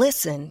code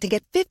LISTEN to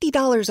get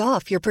 $50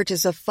 off your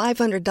purchase of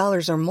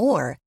 $500 or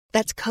more.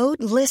 That's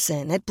code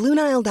LISTEN at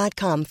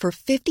BlueNile.com for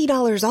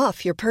 $50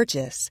 off your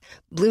purchase.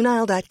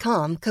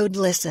 BlueNile.com, code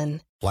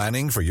LISTEN.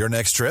 Planning for your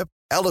next trip?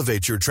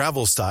 Elevate your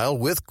travel style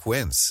with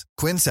Quince.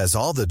 Quince has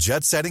all the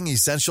jet-setting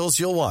essentials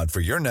you'll want for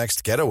your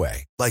next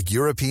getaway, like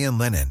European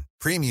linen,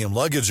 premium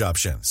luggage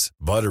options,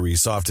 buttery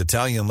soft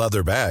Italian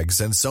leather bags,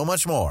 and so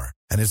much more.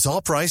 And it's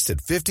all priced at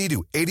 50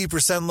 to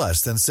 80%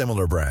 less than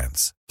similar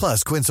brands.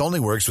 Plus, Quince only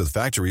works with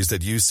factories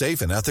that use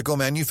safe and ethical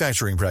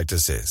manufacturing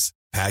practices.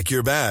 Pack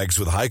your bags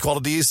with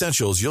high-quality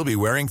essentials you'll be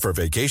wearing for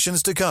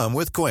vacations to come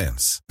with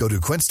Quince. Go to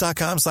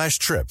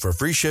quince.com/trip for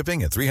free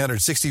shipping and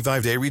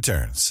 365-day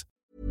returns.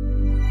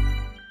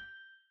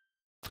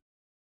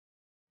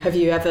 Have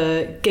you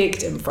ever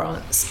gigged in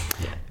France?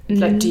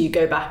 Like, do you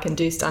go back and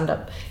do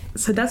stand-up?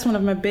 So that's one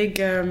of my big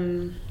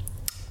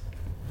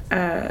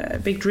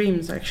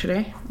dreams,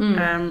 actually.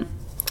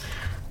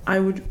 I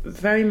would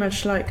very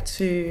much like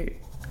to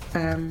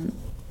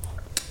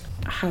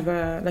have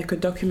a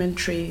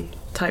documentary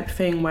type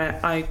thing where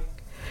I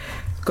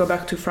go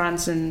back to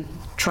France and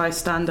try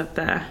stand-up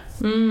there.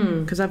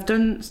 Because I've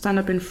done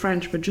stand-up in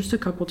French, but just a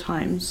couple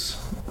times.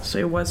 so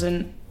it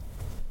wasn't.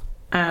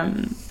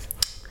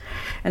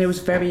 And it was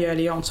very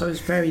early on, so it was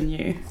very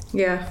new.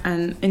 Yeah.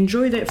 And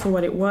enjoyed it for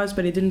what it was,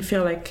 but it didn't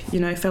feel like,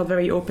 it felt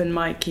very open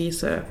micy,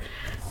 so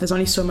there's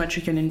only so much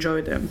you can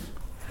enjoy them.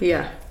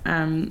 Yeah.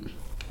 And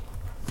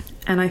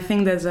I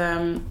think there's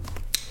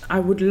I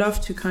would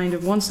love to kind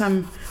of, once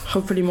I'm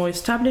hopefully more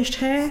established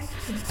here,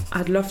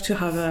 I'd love to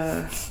have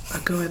a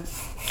go at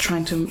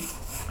trying to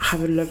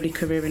have a lovely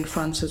career in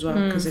France as well,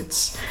 because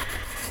it's,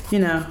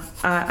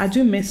 I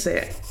do miss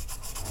it.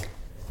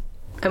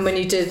 And when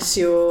you did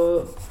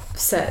your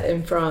set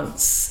in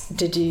France,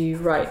 did you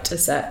write a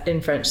set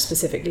in French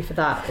specifically for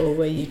that, or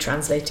were you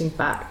translating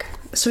back?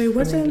 So it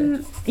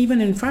wasn't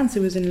even in France,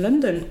 it was in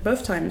London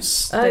both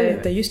times.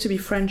 There used to be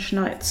French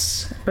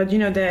nights, but you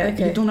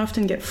don't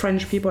often get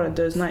French people at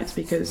those nights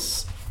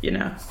because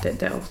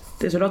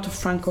there's a lot of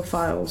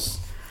Francophiles.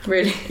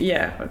 Really?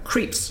 Yeah,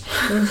 creeps.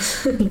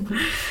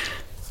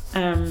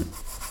 And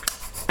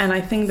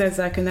I think there's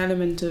like an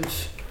element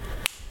of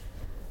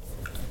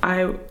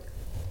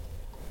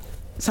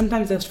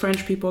sometimes there's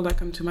French people that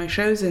come to my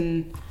shows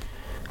and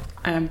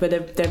but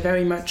they're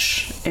very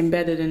much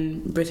embedded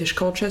in British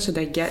culture, so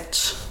they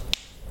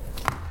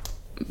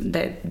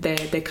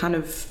kind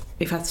of,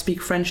 if I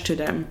speak French to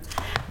them,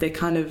 they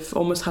kind of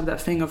almost have that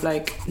thing of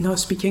like, no,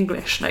 speak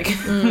English, like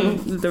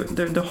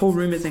the whole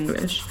room is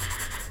English.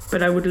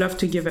 But I would love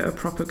to give it a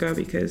proper go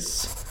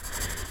because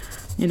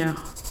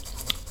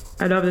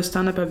I love the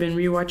stand-up I've been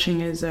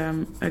rewatching is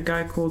a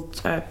guy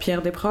called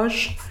Pierre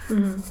Desproges,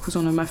 who's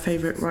one of my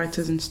favourite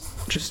writers and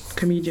just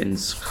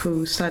comedians,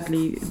 who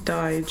sadly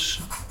died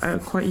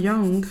quite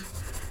young,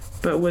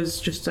 but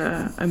was just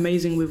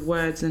amazing with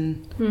words.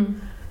 And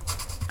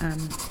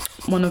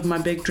one of my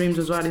big dreams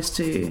as well is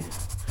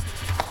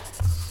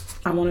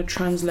I want to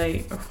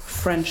translate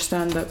French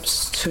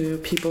stand-ups to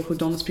people who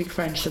don't speak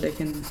French so they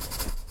can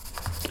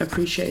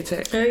appreciate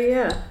it. Oh,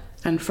 yeah.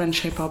 And French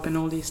hip-hop and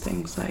all these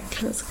things.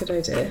 That's a good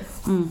idea.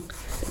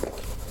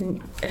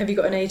 Have you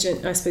got an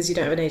agent? I suppose you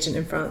don't have an agent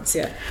in France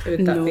yet.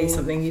 Would that be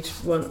something you'd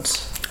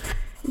want?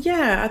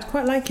 Yeah, I'd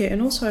quite like it.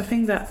 And also I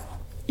think that,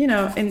 in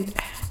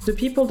the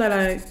people that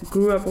I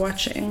grew up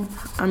watching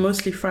are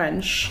mostly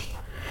French.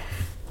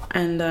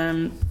 And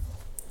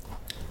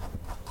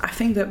I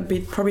think that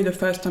be probably the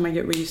first time I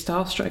get really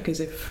starstruck is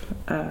if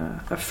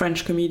a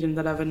French comedian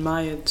that I've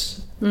admired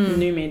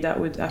knew me.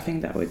 I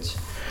think that would...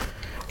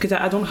 Because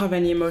I don't have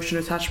any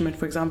emotional attachment,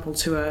 for example,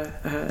 to a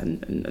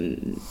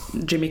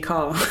Jimmy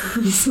Carr.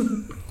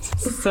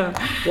 So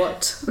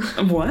what?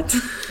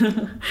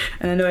 And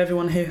I know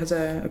everyone here has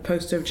a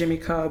poster of Jimmy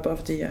Carr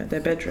above their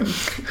bedroom.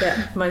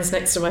 Yeah, mine's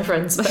next to my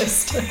friend's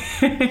poster.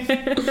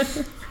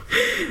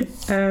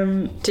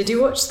 Did you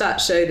watch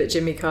that show that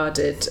Jimmy Carr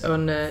did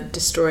on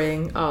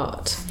destroying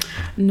art?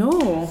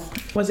 No.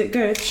 Was it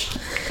good?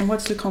 And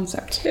what's the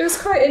concept? It was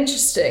quite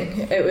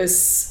interesting. It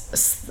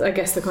was, I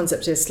guess the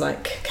concept is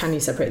like, can you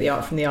separate the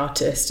art from the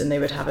artist? And they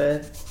would have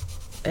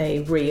a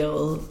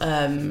real,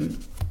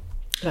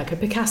 like a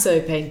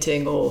Picasso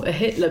painting or a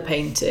Hitler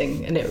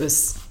painting. And it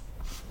was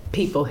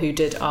people who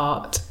did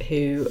art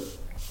who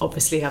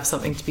obviously have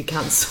something to be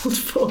cancelled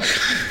for.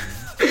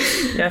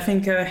 Yeah, I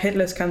think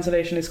Hitler's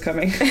cancellation is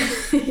coming.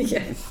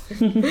 Yeah.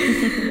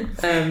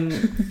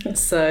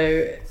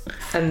 So,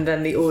 and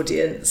then the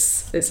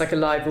audience, it's like a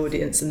live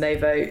audience, and they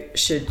vote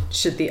should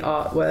the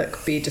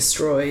artwork be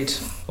destroyed,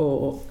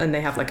 and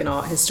they have like an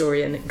art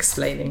historian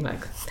explaining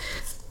like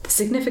the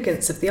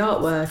significance of the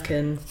artwork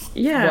and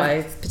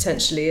why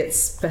potentially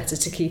it's better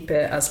to keep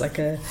it as like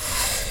a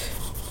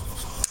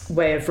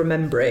way of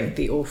remembering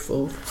the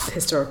awful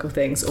historical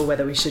things, or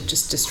whether we should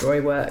just destroy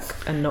work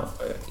and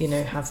not,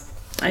 have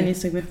any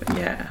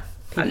significant,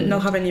 and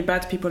not have any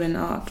bad people in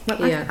art. But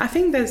I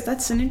think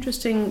that's an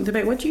interesting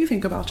debate. What do you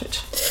think about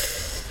it?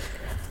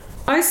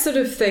 I sort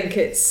of think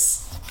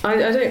I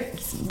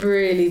don't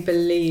really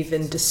believe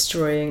in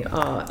destroying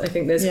art. I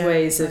think there's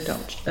ways of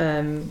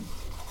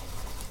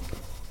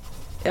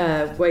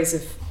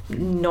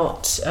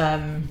not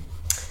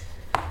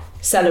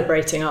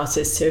celebrating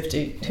artists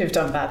who've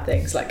done bad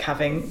things, like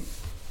having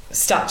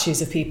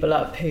statues of people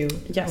up who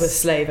were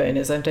slave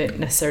owners. I don't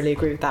necessarily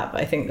agree with that, but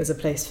I think there's a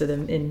place for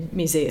them in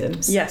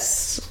museums.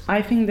 Yes,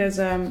 I think there's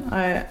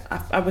I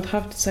would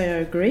have to say I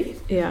agree.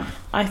 Yeah,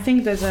 I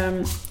think there's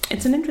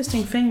it's an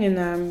interesting thing in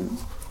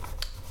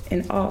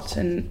art,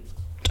 and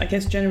I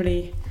guess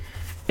generally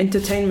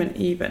entertainment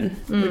even,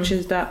 which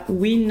is that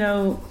we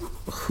know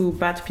who the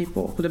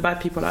bad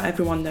people are.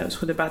 Everyone knows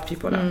who the bad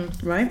people are,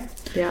 right?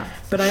 Yeah.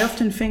 But I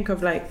often think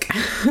of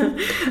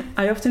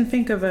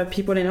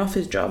people in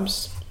office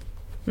jobs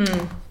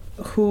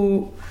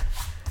who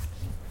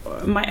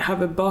might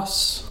have a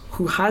boss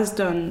who has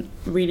done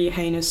really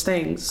heinous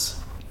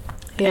things,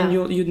 and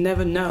you'd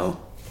never know,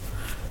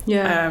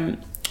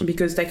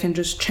 because they can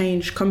just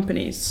change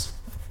companies.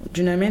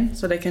 Do you know what I mean?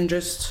 So they can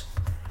just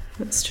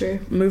That's true.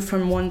 Move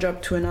from one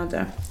job to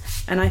another.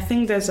 And I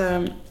think there's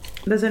an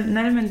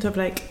element of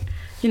like,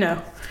 you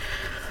know,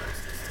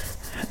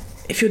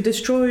 if you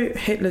destroy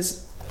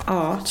Hitler's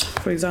art,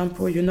 for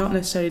example, you're not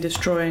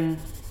destroying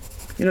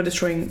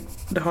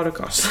the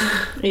Holocaust.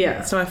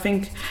 Yeah. So I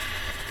think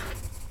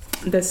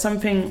there's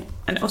something,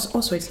 and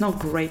also it's not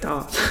great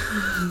art.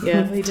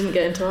 Yeah, he didn't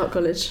get into art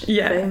college,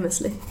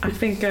 famously. I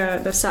think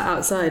they sat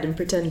outside and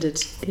pretended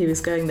he was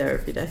going there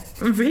every day.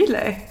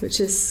 Really? Which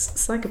is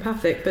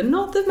psychopathic, but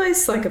not the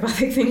most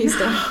psychopathic thing he's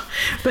done.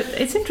 But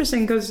it's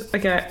interesting because,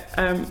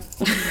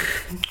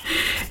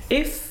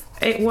 if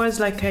it was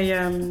like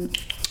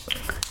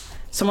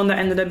someone that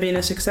ended up being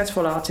a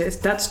successful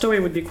artist, that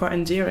story would be quite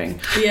endearing.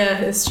 Yeah,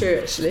 it's true,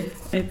 actually.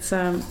 It's,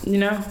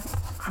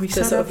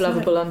 the sort of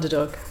lovable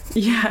underdog.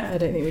 Yeah. I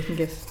don't think we can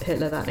give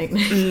Hitler that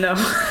nickname. No.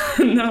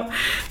 No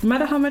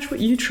matter how much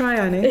you try,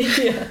 Annie.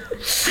 Yeah.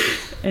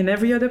 In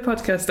every other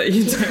podcast that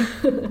you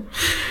do.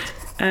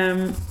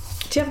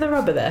 Do you have the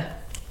rubber there?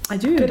 I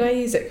do. Could I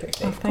use it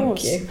quickly? Of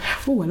course. Thank you.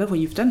 Oh, I love what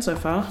you've done so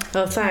far.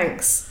 Oh,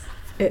 thanks.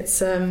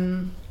 It's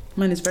mine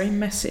is very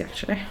messy,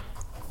 actually.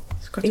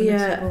 It's quite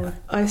a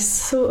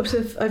messy.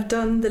 I've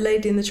done the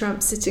Lady and the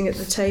Tramp sitting at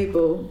the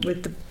table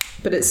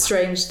but it's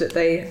strange that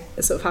they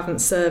sort of haven't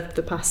served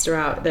the pasta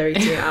out. They're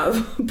eating it out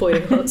of a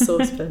boiling hot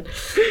saucepan.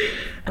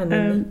 And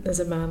then there's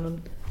a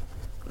man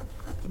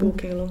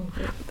walking along.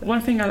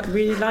 One thing I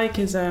really like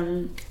is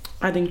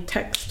adding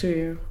text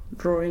to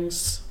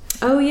drawings.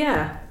 Oh,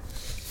 yeah.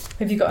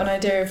 Have you got an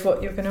idea of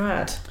what you're going to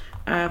add?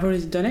 I've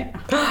already done it.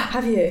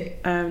 Have you?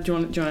 Do you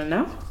want to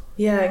know?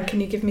 Yeah, and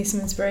can you give me some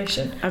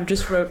inspiration? I've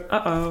just wrote,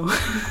 uh-oh.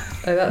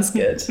 Oh, that's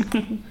good.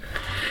 There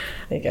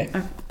you go.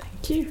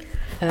 Thank you.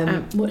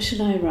 What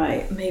should I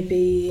write?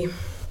 Maybe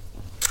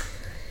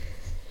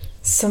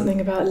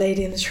something about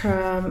Lady and the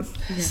Tramp,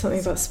 something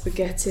about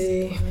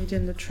spaghetti. Lady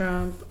and the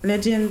Tramp.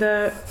 Lady and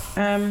the...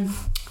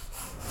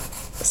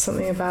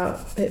 something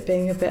about it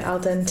being a bit al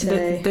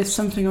dente. There's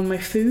something on my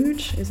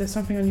food. Is there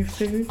something on your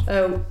food?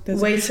 Oh,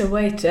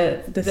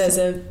 waiter. There's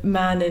a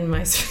man in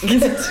my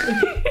spaghetti.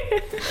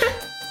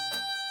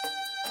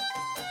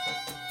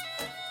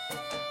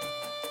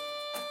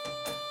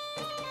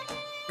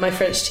 My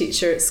French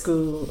teacher at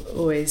school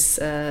always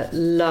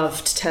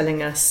loved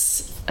telling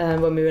us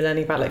when we were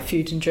learning about like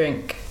food and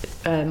drink,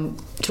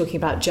 talking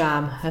about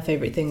jam. Her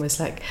favourite thing was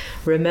like,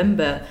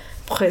 remember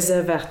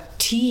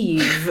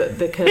préservative,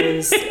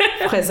 because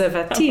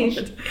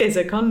préservatif is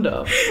a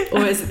condom.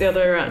 Or is it the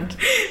other way around?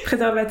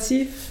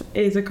 Préservatif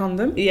is a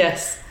condom.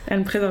 Yes.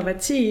 And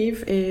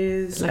préservative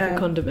is... like a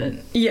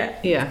condiment. Yeah.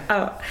 Yeah.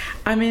 Oh,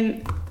 I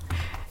mean...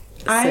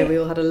 So we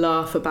all had a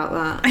laugh about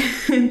that.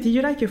 Did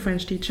you like your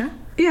French teacher?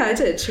 Yeah, I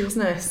did. She was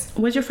nice.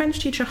 Was your French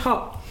teacher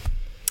hot?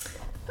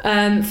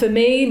 For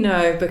me,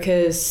 no,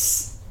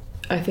 because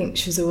I think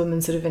she was a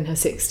woman sort of in her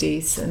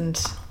 60s,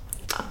 and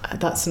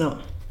that's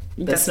not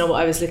what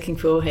I was looking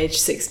for, age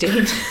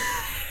 16.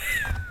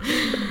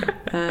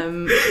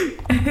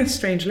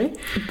 Strangely.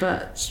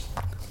 But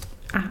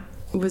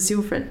was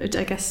your friend,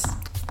 I guess...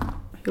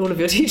 All of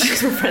your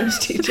teachers were French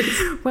teachers.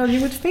 Well,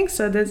 you would think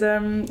so. There's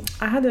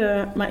I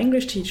had my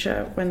English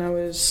teacher when I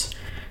was,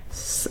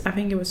 I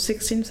think it was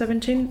 16,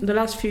 17, the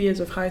last few years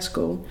of high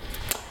school.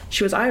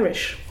 She was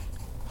Irish,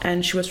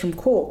 and she was from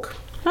Cork.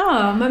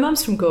 Oh, my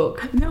mum's from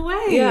Cork. No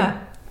way.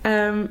 Yeah.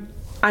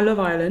 I love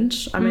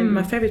Ireland. I mean,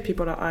 my favourite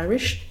people are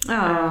Irish.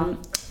 Oh,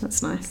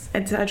 that's nice.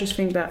 And I just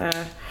think that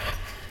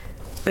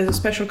there's a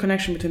special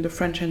connection between the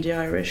French and the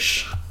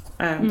Irish.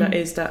 That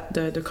is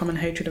the common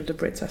hatred of the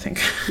Brits, I think.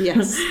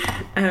 Yes.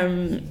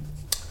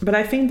 But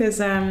I think there's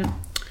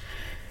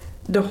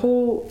the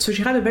whole... So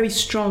she had a very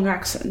strong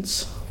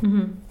accent.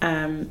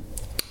 Mm-hmm.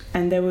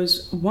 And there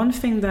was one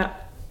thing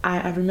that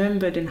I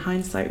remembered in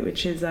hindsight,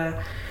 which is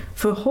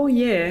for a whole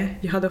year,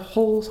 you had a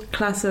whole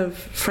class of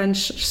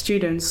French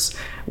students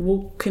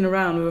walking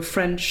around with a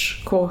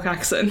French Cork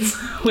accent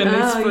when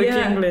they spoke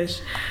English.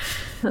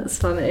 That's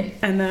funny.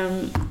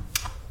 And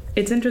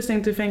it's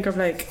interesting to think of,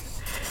 like...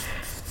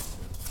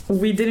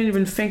 We didn't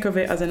even think of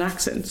it as an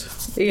accent.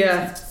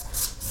 Yeah.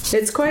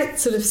 It's quite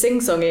sort of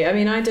sing-songy. I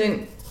mean, I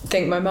don't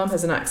think my mum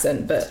has an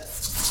accent, but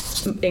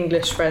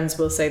English friends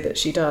will say that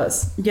she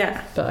does.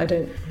 Yeah. But I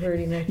don't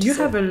really notice You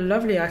have a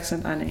lovely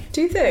accent, Annie.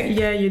 Do you think?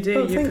 Yeah, you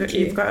do. Oh, thank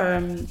you. You've got...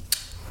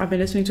 I've been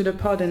listening to the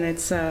pod, and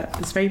it's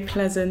very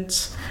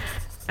pleasant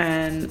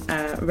and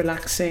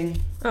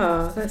relaxing.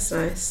 Oh, that's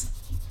nice.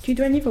 Do you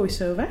do any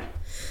voiceover?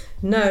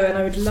 No, and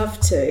I would love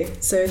to.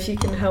 So if you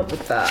can help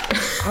with that.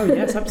 Oh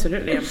yes,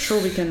 absolutely. I'm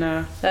sure we can.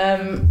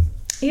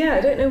 Yeah, I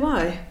don't know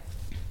why.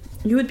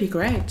 You would be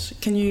great.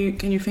 Can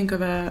you think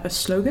of a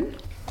slogan?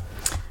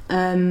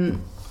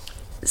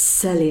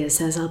 Celia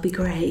says I'll be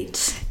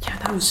great. Yeah,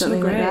 that was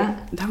Something so great.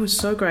 like that was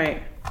so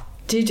great.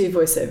 Do you do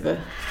voiceover?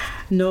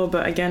 No,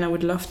 but again, I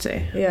would love to.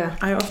 Yeah.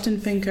 I often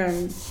think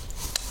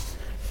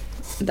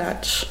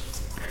that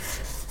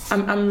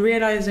I'm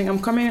realizing I'm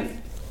coming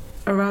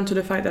around to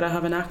the fact that I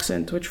have an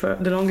accent, which for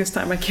the longest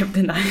time I kept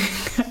denying.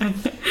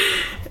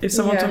 If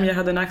someone told me I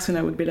had an accent,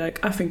 I would be like,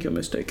 I think you're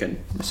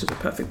mistaken. This is a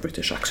perfect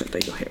British accent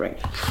that you're hearing.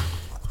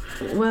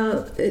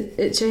 Well,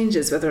 it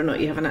changes whether or not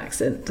you have an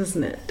accent,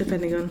 doesn't it?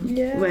 Depending on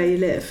where you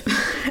live.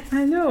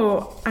 I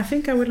know. I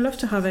think I would love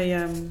to have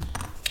a...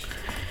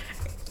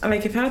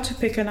 like, if I had to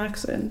pick an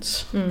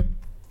accent...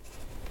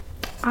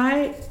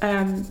 I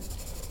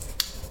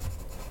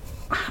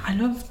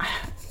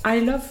I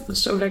love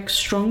sort of like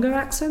stronger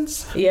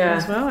accents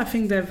as well. I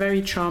think they're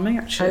very charming,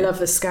 actually. I love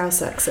the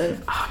Scouse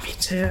accent. Oh, me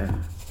too.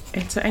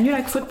 And you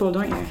like football,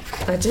 don't you?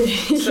 I do.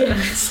 So it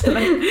makes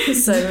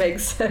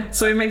sense.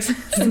 So it makes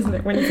sense, doesn't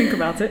it, when you think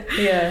about it?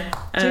 Yeah.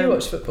 Do you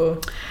watch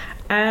football?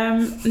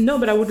 No,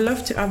 but I would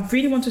love to. I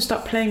really want to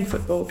start playing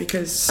football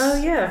because...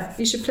 Oh yeah,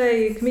 you should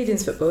play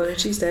comedians football on a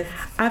Tuesday.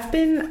 I've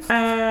been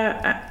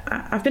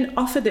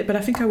offered it, but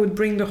I think I would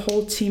bring the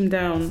whole team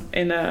down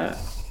to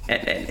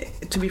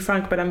be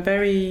frank, but I'm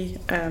very...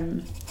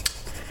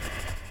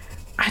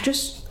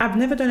 I've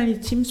never done any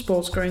team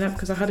sports growing up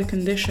because I had a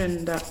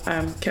condition that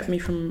kept me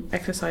from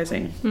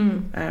exercising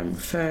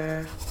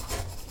for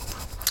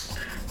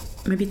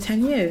maybe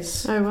 10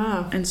 years. Oh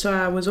wow. And so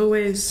I was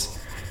always...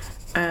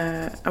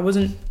 I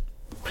wasn't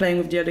playing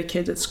with the other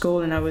kids at school,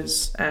 and I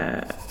was...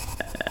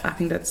 I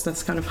think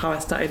that's kind of how I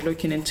started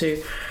looking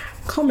into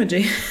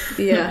comedy.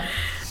 Yeah.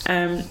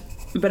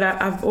 But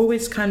I've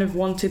always kind of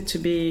wanted to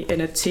be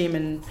in a team,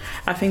 and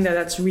I think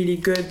that's really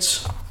good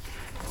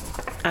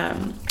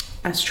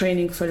as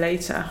training for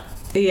later.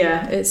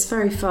 Yeah, it's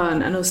very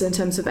fun, and also in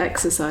terms of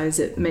exercise,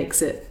 it makes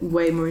it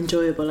way more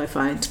enjoyable, I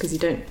find, because you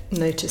don't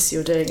notice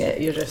you're doing it;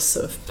 you're just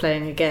sort of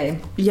playing a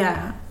game.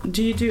 Yeah.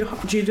 Do you do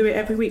it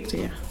every week? Do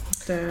you?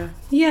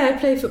 Yeah, I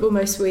play football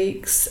most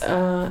weeks,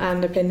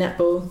 and I play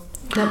netball.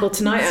 Netball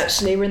tonight,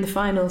 actually. We're in the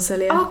final,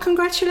 Celia. Oh,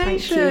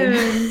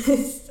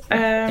 congratulations!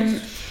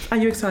 Are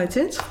you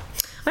excited?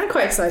 I'm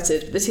quite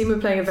excited. The team we're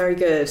playing are very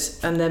good,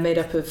 and they're made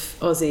up of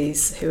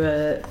Aussies who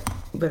are,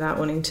 without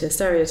wanting to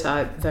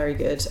stereotype, very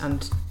good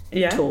and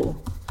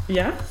tall.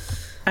 Yeah.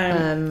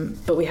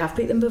 But we have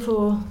beat them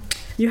before.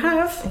 You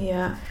have?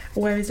 Yeah.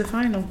 Where is the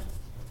final?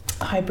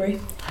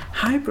 Highbury.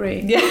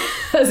 Yeah,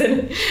 as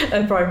in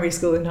a primary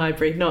school in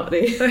Highbury, not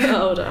the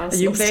old Arsenal. Are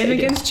you playing stadium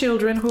against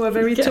children who are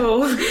very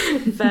tall?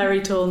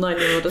 Very tall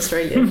 9-year-old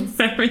Australians.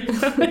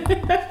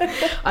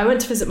 I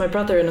went to visit my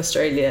brother in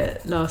Australia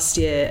last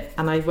year,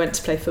 and I went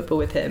to play football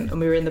with him, and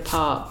we were in the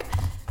park,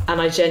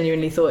 and I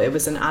genuinely thought it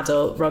was an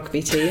adult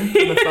rugby team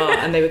from afar,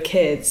 and they were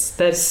kids.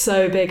 They're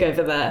so big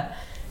over there.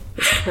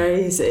 It's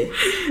crazy.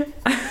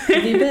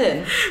 Have you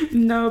been?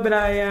 No, but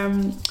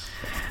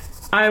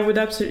I would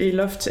absolutely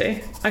love to.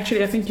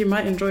 Actually, I think you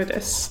might enjoy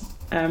this.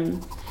 For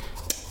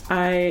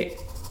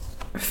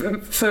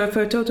a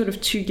total of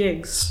 2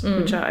 gigs,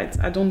 which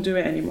I don't do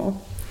it anymore.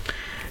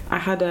 I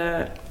had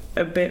a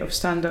bit of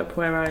stand-up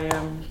where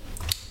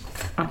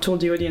I told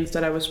the audience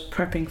that I was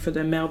prepping for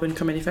the Melbourne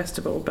Comedy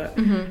Festival, but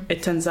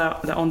it turns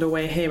out that on the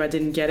way here I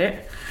didn't get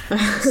it.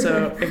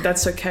 So if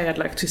that's okay, I'd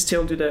like to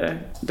still do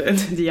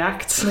the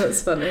act.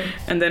 That's funny.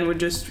 And then we'll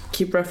just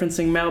keep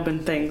referencing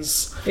Melbourne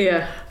things.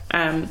 Yeah.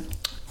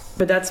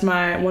 But that's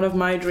one of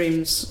my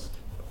dreams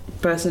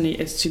personally,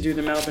 is to do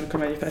the Melbourne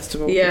Comedy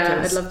Festival.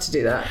 Yeah, I'd love to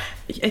do that.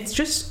 It's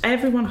just,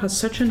 everyone has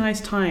such a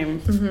nice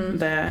time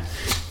there,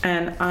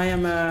 and I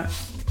am a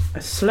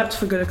slut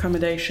for good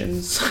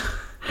accommodations.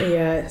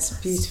 Yeah, it's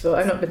beautiful.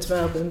 I've not been to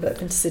Melbourne, but I've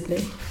been to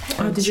Sydney.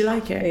 Oh, did you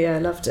like it? Yeah, I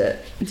loved it.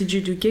 Did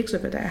you do gigs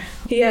over there?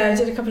 Yeah, I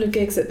did a couple of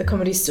gigs at the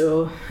Comedy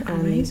Store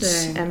and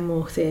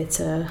Enmore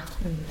Theatre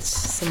and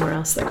somewhere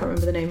else that I can't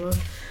remember the name of.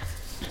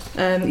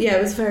 Yeah,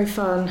 it was very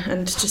fun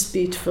and just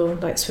beautiful,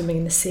 like swimming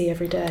in the sea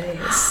every day.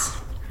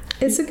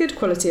 It's a good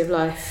quality of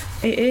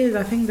life. It is.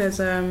 I think there's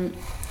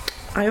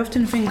I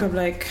often think of,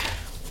 like,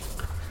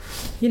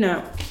 you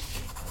know,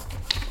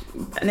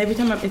 and every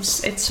time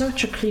it's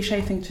such a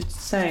cliche thing to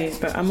say,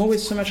 but I'm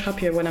always so much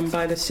happier when I'm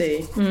by the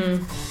sea.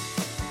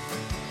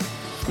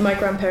 My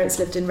grandparents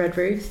lived in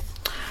Redruth.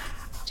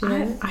 Do you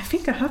know that? I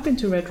think I have been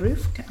to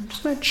Redruth. I'm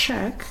just going to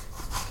check.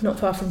 Not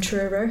far from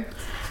Truro.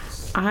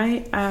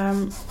 I've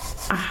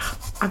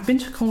been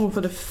to Cornwall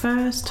for the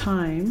first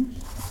time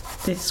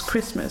this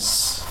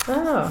Christmas.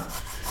 Oh.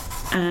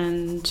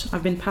 And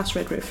I've been past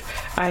Redruth.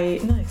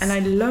 Nice. And I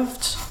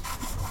loved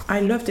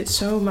it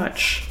so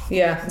much.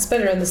 Yeah, it's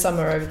better in the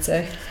summer, I would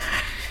say.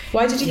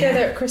 Why did you go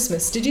there at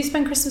Christmas? Did you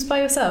spend Christmas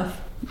by yourself?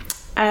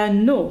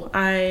 No,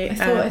 I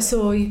thought I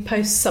saw you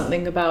post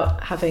something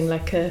about having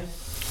like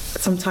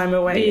some time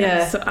away.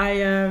 Yeah. So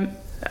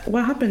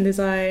what happened is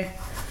I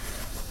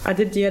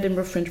did the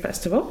Edinburgh Fringe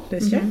Festival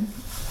this year,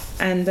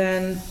 and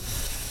then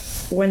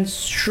went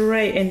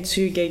straight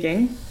into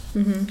gigging.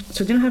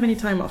 So didn't have any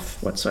time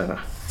off whatsoever,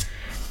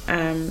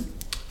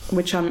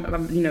 which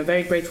I'm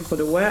very grateful for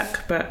the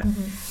work, but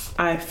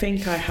I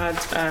think I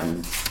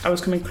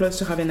was coming close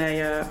to having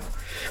a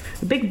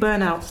big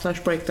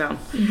burnout / breakdown.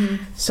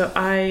 So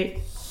I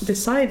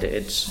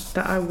decided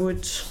that I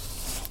would,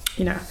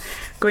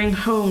 going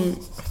home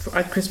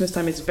at Christmas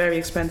time is very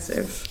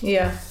expensive.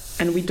 Yeah.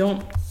 And we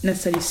don't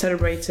necessarily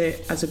celebrate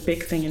it as a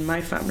big thing in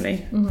my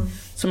family.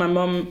 So my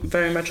mom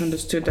very much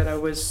understood that I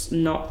was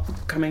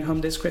not coming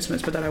home this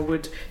Christmas, but that I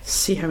would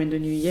see her in the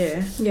new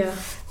year. Yeah.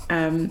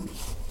 And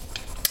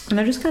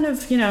I just kind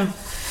of,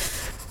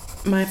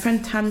 my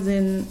friend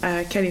Tamsin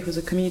Kelly, who's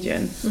a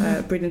comedian,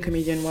 brilliant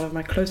comedian, one of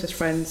my closest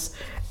friends,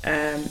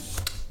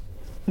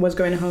 was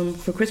going home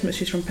for Christmas.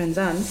 She's from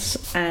Penzance,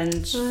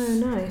 and oh,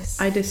 nice.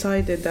 I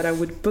decided that I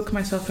would book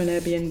myself an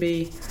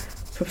Airbnb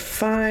for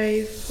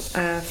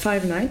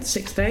 5 nights,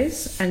 6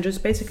 days, and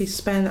just basically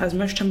spend as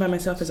much time by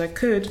myself as I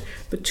could,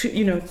 but to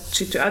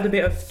add a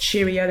bit of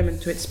cheery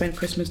element to it, spend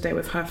Christmas Day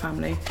with her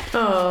family.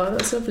 Oh,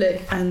 that's lovely.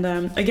 And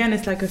again,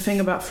 it's like a thing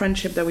about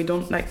friendship that we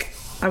don't like.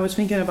 I was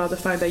thinking about the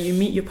fact that you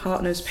meet your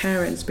partner's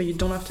parents, but you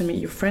don't have to meet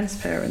your friend's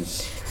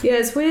parents. Yeah,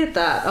 it's weird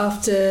that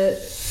after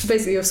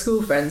basically your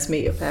school friends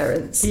meet your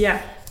parents.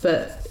 Yeah.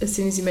 But as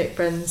soon as you make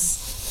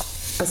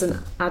friends as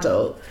an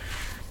adult,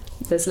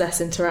 there's less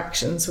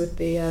interactions with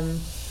the...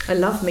 I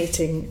love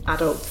meeting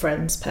adult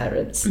friends'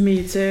 parents.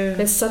 Me too.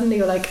 There's suddenly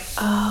you're like,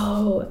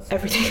 oh,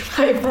 everything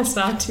about your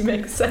personality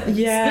makes sense.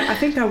 Yeah, I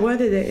think I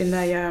worded it in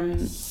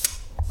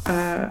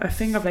a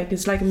thing of like,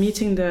 it's like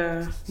meeting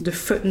the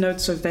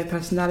footnotes of their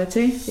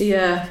personality.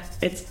 Yeah.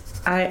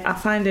 I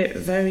find it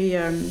very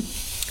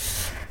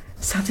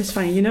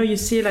satisfying. You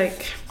see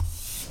like,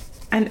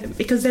 and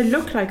because they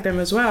look like them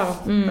as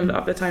well a lot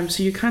of the time,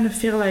 so you kind of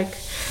feel like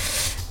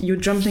you're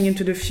jumping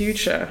into the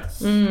future.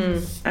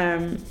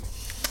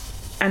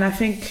 And I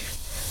think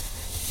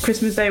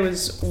Christmas Day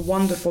was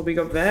wonderful. We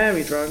got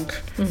very drunk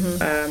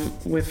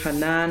with her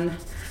nan,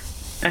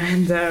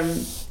 and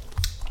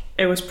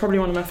it was probably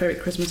one of my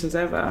favorite Christmases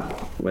ever.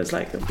 Was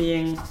like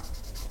being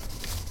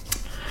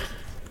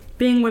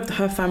with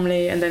her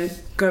family and then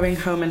going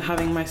home and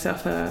having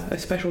myself a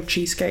special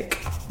cheesecake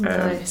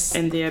nice.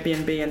 In the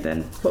Airbnb. And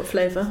then what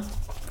flavour?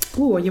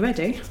 Ooh, are you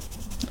ready?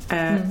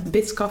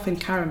 Biscoff and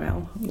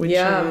caramel, which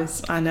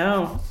is, I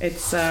know,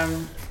 it's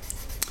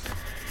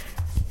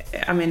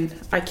I mean,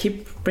 I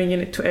keep bringing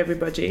it to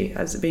everybody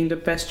as being the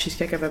best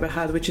cheesecake I've ever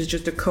had, which is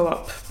just the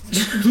Co-op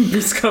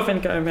Biscoff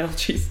and caramel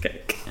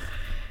cheesecake.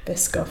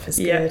 Biscoff is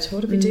good.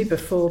 What did we do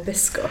before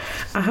Biscoff?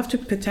 I have to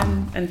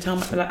pretend and tell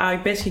I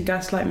basically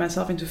gaslight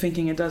myself into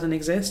thinking it doesn't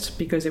exist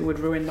because it would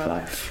ruin my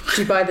life.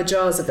 Do you buy the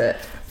jars of it?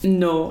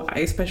 No,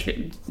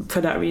 especially for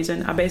that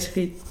reason. I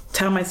basically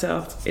tell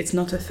myself it's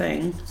not a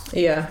thing.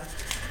 Yeah.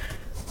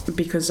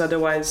 Because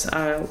otherwise,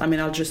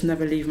 I'll just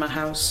never leave my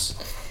house.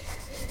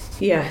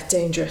 Yeah,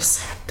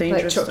 dangerous.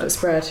 Like chocolate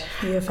spread.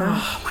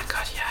 Oh my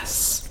god,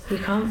 yes. You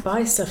can't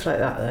buy stuff like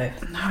that though.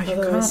 No, you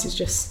Otherwise can't. it's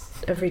just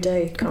every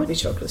day can't be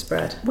chocolate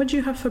spread. What do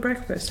you have for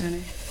breakfast,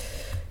 Annie?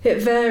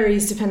 It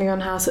varies depending on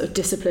how sort of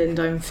disciplined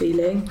I'm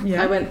feeling.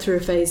 Yeah. I went through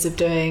a phase of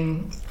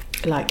doing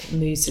like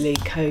muesli,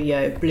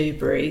 koyo,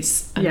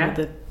 blueberries and all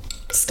the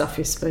stuff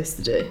you're supposed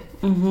to do.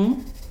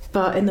 Mm-hmm.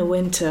 But in the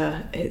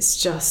winter,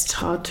 it's just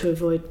hard to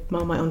avoid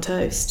Marmite on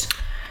toast.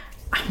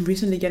 I'm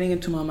recently getting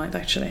into Marmite,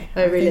 actually.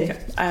 Oh, really?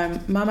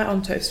 Marmite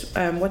on toast.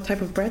 What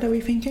type of bread are we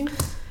thinking?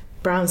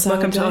 Brown sourdough.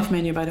 Welcome to Off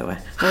Menu, by the way.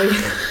 Oh,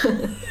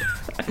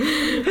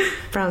 yeah.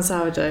 Brown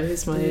sourdough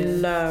is my...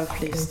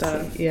 lovely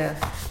stuff. Yeah.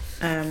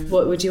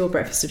 What would your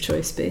breakfast of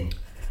choice be?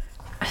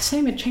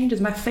 Same, it changes.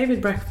 My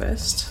favourite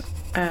breakfast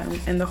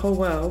in the whole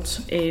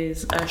world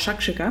is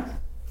shakshuka.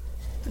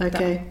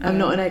 Okay, I'm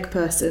not an egg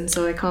person,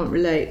 so I can't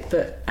relate,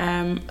 but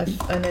I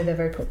know they're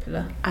very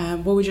popular.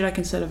 What would you like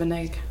instead of an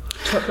egg?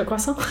 Chocolate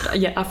croissant?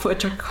 Yeah, I put a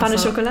chocolate Pain au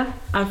croissant. chocolat?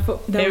 I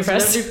thought that was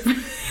lovely.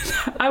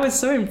 I was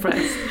so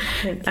impressed.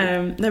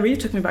 That really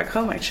took me back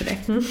home, actually.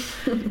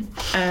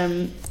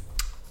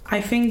 I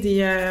think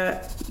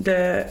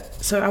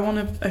so I want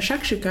a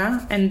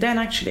shakshuka, and then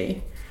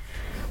actually,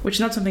 which is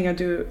not something I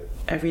do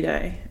every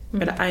day,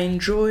 but I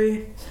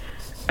enjoy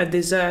a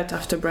dessert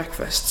after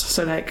breakfast.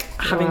 So like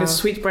having a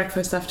sweet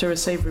breakfast after a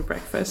savoury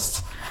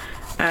breakfast.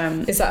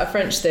 Is that a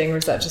French thing or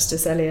is that just a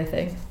Celia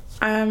thing?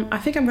 I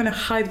think I'm going to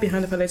hide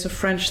behind the fact it's a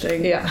French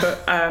thing,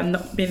 but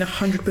not being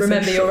 100%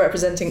 Remember, sure. you're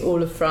representing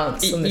all of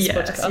France on this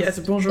podcast. Yes,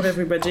 bonjour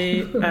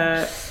everybody.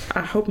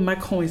 I hope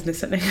Macron is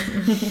listening.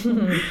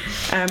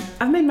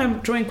 I've made my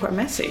drawing quite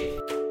messy.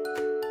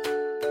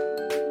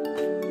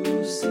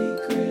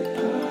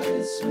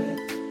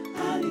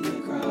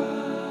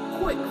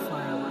 Quick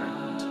fire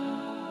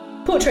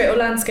round. Portrait or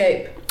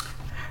landscape?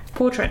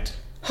 Portrait.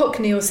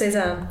 Hockney or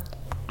Cézanne?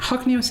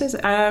 Hockney or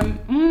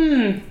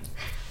Cézanne?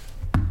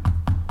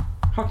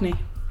 Hockney.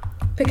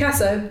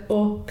 Picasso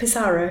or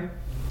Pissarro?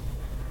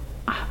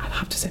 I'll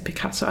have to say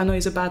Picasso. I know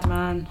he's a bad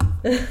man.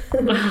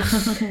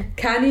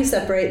 Can you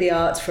separate the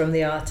art from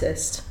the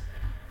artist?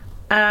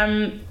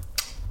 I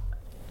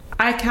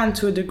can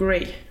to a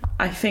degree.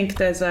 I think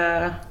there's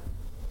an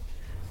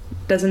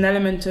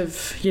element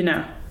of,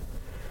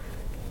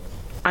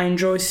 I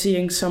enjoy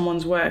seeing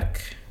someone's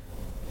work,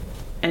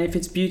 and if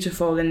it's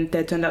beautiful and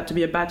they turned out to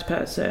be a bad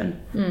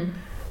person,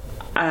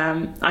 I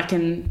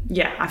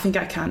think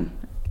I can.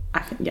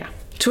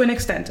 To an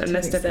extent,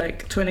 unless they're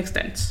like, to an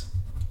extent.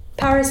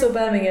 Paris or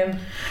Birmingham?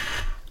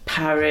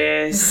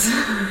 Paris.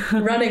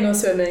 Running or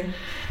swimming?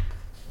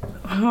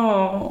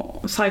 Oh,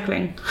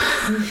 cycling.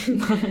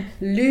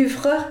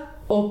 Louvre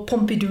or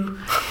Pompidou?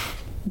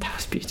 That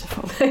was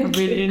beautiful. I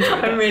really enjoyed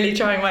that. I'm really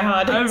trying my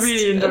hardest. I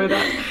really enjoyed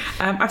that.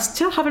 I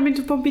still haven't been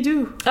to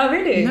Pompidou. Oh,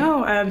 really?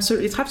 No, so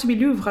it has to be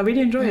Louvre. I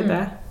really enjoy it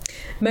there.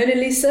 Mona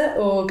Lisa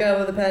or Girl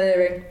with a Pearl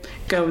Earring?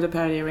 Girl with a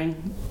Pearl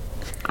Earring.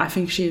 I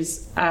think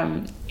she's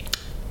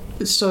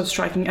so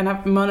striking.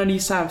 And Mona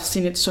Lisa, I've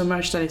seen it so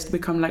much that it's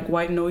become like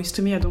white noise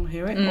to me. I don't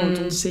hear it or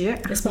don't see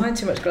it. It's behind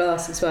too much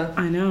glass as well.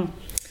 I know.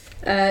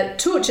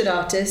 Tortured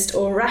artist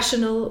or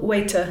rational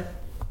waiter?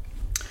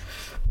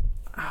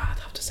 I'd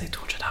have to say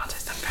tortured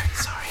artist. I'm very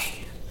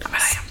sorry. But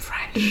I am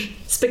French.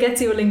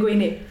 Spaghetti or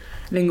linguine?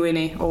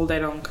 Linguine all day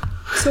long.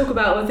 Talk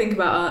about or think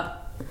about art?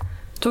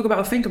 Talk about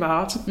or think about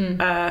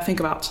art? Think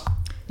about.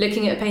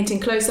 Looking at a painting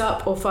close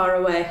up or far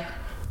away?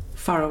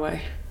 Far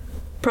away.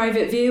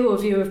 Private view or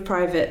view of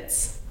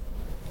privates?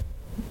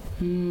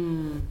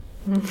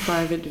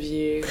 Private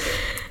view.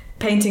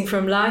 Painting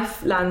from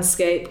life,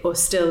 landscape or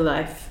still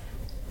life?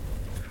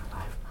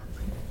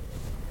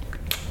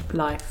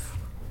 Life.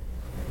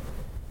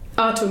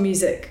 Art or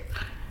music?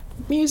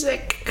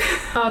 Music.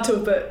 Art or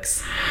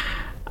books?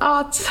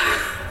 Art.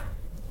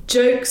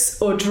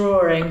 Jokes or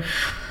drawing?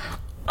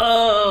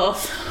 Oh,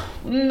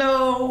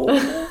 no.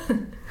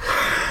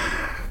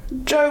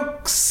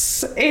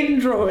 Jokes in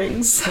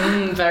drawings.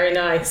 Very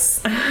nice.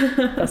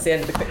 That's the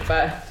end of the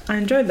quickfire. I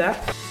enjoyed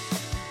that.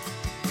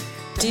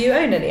 Do you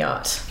own any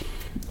art?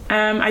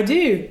 I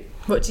do.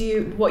 What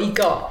you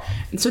got?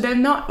 So they're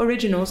not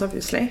originals,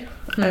 obviously,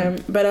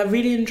 but I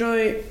really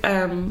enjoy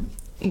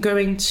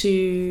going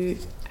to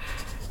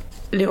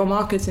little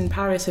markets in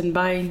Paris and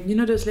buying, you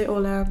know, those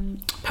little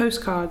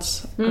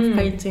postcards of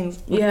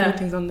paintings with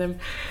paintings on them.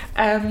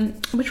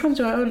 Which ones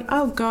do I own?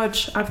 Oh God,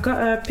 I've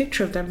got a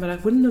picture of them, but I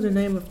wouldn't know the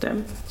name of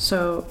them,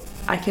 so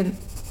I can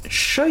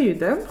show you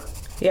them.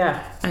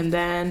 Yeah. And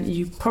then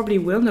you probably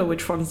will know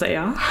which ones they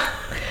are.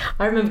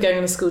 I remember going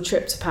on a school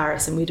trip to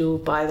Paris and we'd all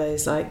buy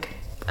those like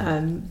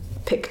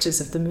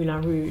pictures of the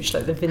Moulin Rouge,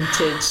 like the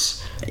vintage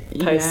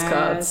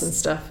postcards and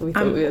stuff. We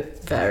thought we were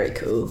very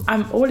cool.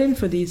 I'm all in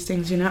for these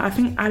things, you know. I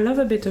think I love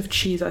a bit of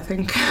cheese, I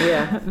think.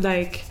 Yeah.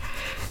 Like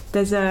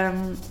there's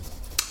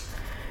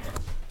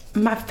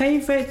my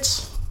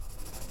favourite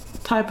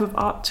type of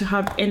art to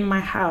have in my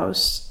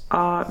house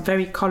are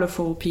very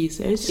colourful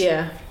pieces.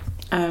 Yeah.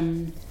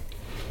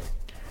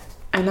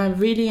 And I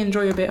really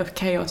enjoy a bit of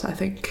chaos, I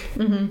think.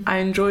 Mm-hmm. I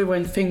enjoy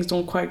when things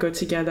don't quite go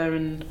together,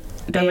 and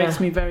that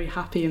makes me very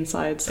happy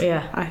inside,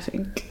 I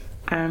think.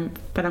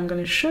 But I'm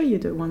going to show you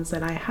the ones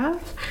that I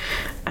have.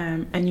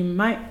 And you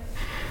might...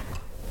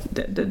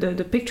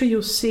 The picture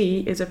you'll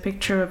see is a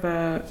picture of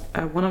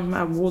one of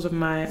my walls of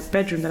my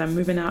bedroom that I'm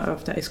moving out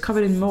of that is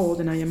covered in mold,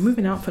 and I am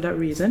moving out for that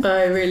reason.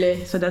 Oh,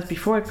 really? So that's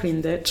before I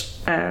cleaned it.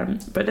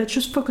 But let's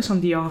just focus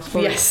on the art for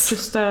it.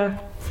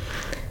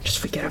 Just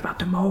forget about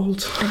the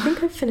mold. I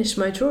think I finished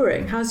my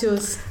drawing. How's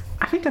yours?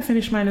 I think I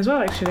finished mine as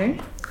well,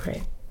 actually.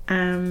 Great.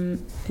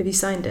 Have you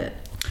signed it?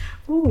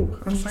 Ooh,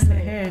 I'll sign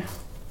it here.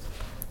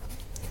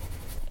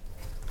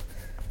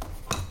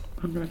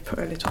 I'm going to put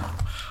a little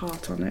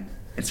heart on it.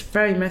 It's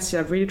very messy.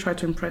 I've really tried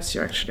to impress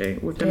you, actually,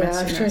 with the messiness.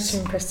 Yeah, I've tried to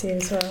impress you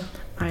as well.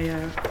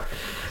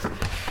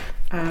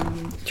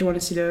 Do you want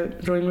to see the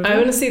drawing result? I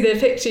want to see the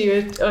picture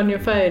you had on your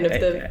phone of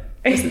the...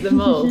 Is it the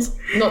mould?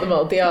 Not the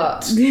mould, the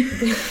art.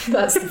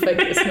 That's the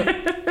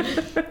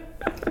focus.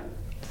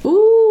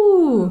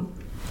 Ooh!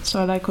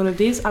 So I like all of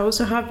these. I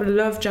also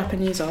love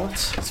Japanese art,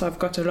 so I've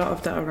got a lot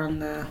of that around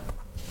the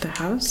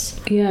house.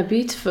 Yeah,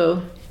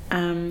 beautiful.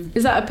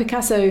 Is that a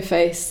Picasso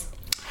face?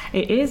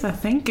 It is, I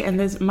think, and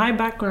there's my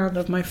background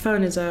of my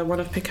phone is one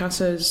of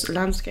Picasso's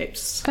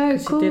landscapes. Oh,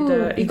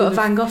 cool! You've got a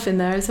Van Gogh in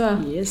there as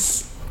well.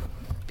 Yes,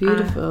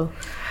 beautiful.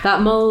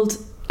 That mould,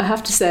 I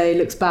have to say,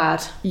 looks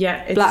bad.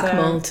 Yeah, it's black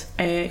mould.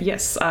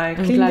 Yes, I'm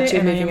glad it,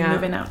 you're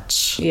moving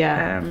out.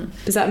 Yeah.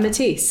 Is that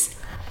Matisse?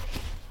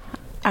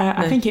 No.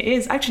 I think it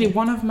is actually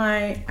one of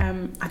my.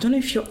 I don't know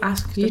if you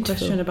asked the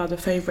question about the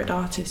favourite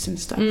artists and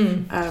stuff.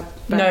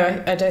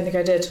 No, I don't think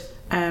I did.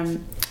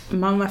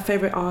 One of my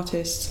favourite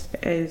artists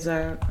is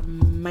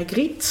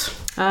Magritte.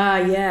 Ah,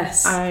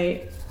 yes.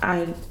 I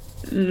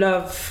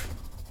love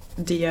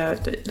the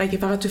like,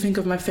 if I had to think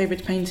of my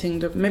favourite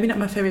painting, maybe not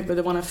my favourite, but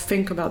the one I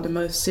think about the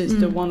most is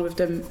the one with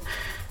the,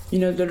 you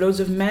know, the loads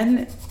of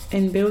men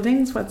in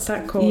buildings. What's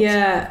that called?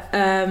 Yeah.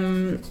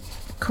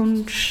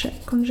 Conge?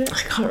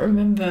 I can't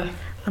remember.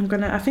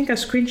 I think I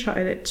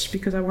screenshotted it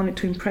because I wanted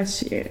to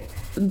impress you.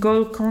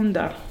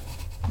 Golconda.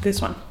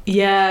 This one.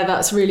 Yeah,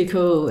 that's really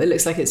cool. It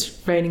looks like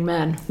it's raining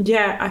men.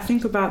 Yeah, I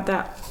think about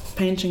that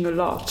painting a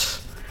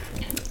lot.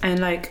 And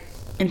like,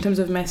 in terms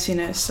of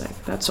messiness,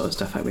 like that sort of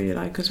stuff I really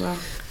like as well.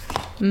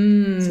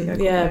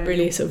 Yeah,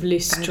 really sort of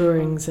loose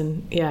drawings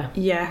and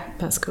yeah,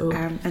 that's cool.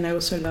 And I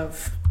also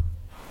love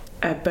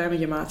a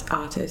Birmingham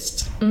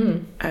artist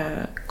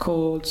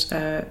called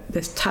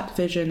there's Tat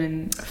Vision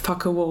and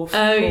Fucker Wolf.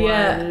 Oh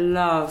yeah, I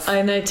love.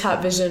 I know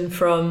Tat Vision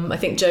from, I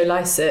think Joe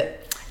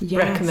Lycett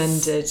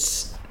recommended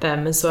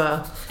them as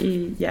well.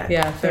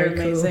 Yeah, very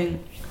amazing.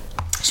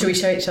 Cool. Should we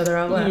show each other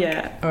our work?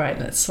 Yeah. All right,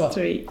 let's swap.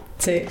 3,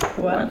 2,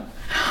 1.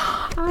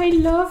 I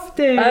love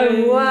this.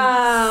 Oh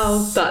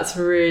wow, that's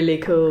really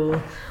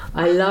cool.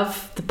 I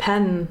love the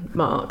pen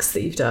marks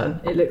that you've done.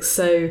 It looks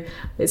so,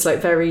 it's like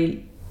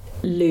very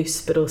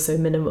loose but also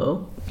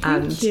minimal.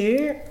 Thank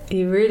you.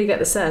 You really get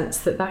the sense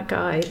that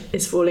guy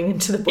is falling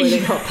into the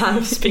boiling hot pan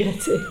of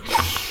spaghetti.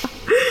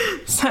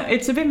 So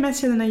it's a bit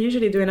messier than I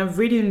usually do, and I've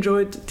really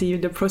enjoyed the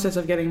process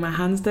of getting my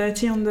hands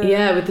dirty on the...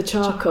 Yeah, with the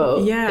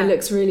charcoal. Yeah. It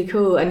looks really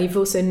cool. And you've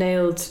also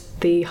nailed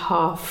the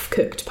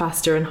half-cooked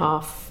pasta and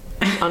half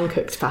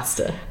uncooked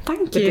pasta.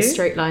 Thank you. With the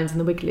straight lines and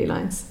the wiggly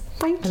lines.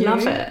 Thank you. I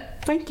love it.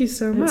 Thank you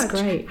so much.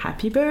 That's great.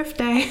 Happy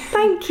birthday.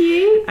 Thank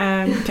you.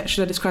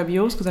 Should I describe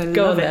yours? Because I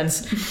love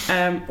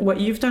it.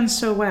 What you've done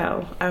so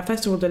well,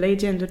 first of all, the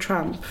Lady and the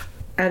Tramp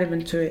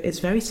element to it is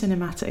very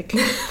cinematic.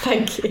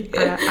 Thank you.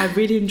 I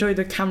really enjoyed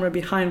the camera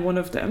behind one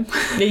of them.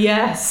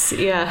 Yes,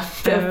 yeah.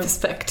 Bit of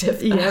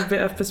perspective. Yeah, a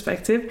bit of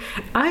perspective.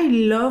 I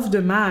love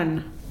the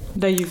man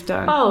that you've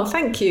done. Oh,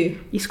 thank you.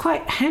 He's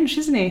quite hench,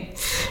 isn't he?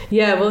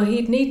 Yeah, well,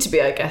 he'd need to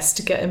be, I guess,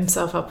 to get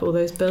himself up all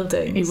those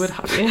buildings. He would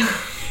have, yeah.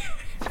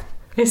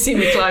 You see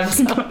me climbs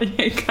up. Yeah,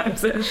 he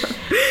climbs up.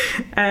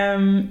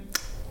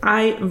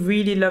 I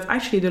really love,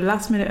 actually, the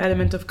last minute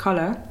element of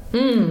colour.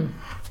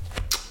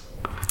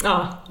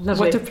 Oh,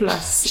 lovely. What a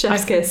plus.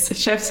 Chef's kiss.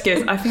 Chef's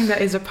kiss. I think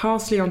that is a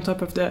parsley on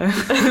top of the,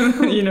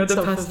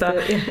 the pasta.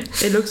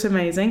 It looks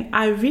amazing.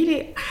 I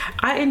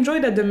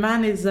enjoy that the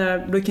man is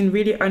looking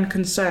really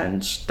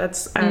unconcerned.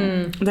 That's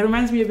that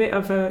reminds me a bit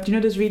of,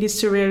 those really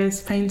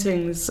surrealist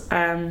paintings.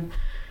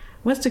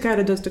 What's the guy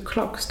that does the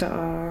clocks that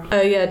are...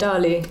 Oh, yeah,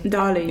 Dali.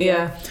 Dali,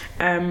 yeah.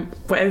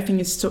 Where everything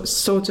is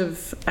sort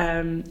of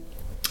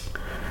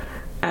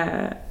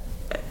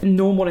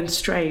normal and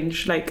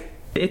strange. Like,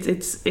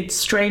 it's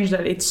strange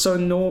that it's so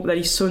normal, that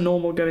he's so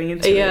normal going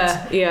into it.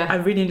 Yeah. I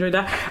really enjoyed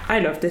that. I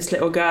love this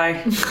little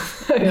guy.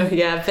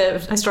 Yeah,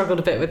 I struggled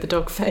a bit with the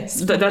dog face.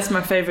 That's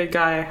my favourite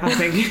guy, I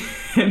think.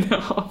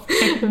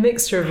 A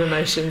mixture of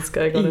emotions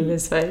going on in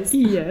his face.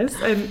 Yes,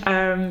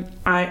 and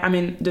I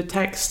mean, the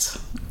text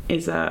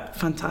is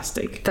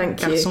fantastic.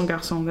 Thank you. Garçon,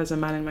 garçon, there's a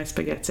man in my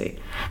spaghetti.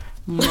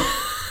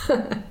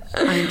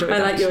 I enjoy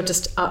that. I like your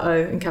just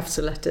uh-oh in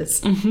capital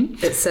letters.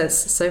 Mm-hmm. It says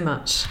so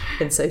much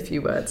in so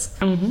few words.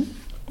 Mm-hmm.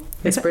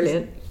 It's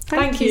brilliant.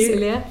 Thank you,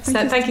 Celia.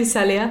 Thank you,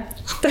 Celia.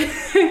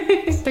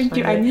 Thank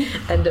you, Annie.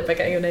 End up by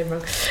getting your name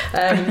wrong.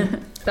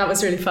 That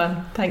was really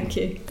fun. Thank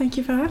you. Thank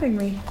you for having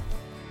me.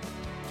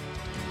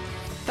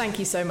 Thank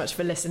you so much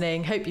for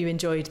listening. Hope you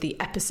enjoyed the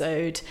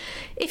episode.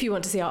 If you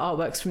want to see our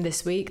artworks from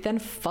this week, then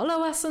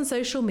follow us on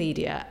social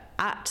media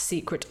at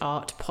Secret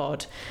Art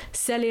Pod.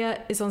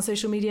 Celia is on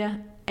social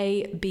media,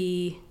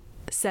 AB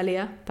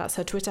Celia. That's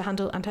her Twitter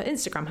handle and her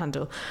Instagram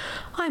handle.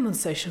 I'm on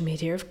social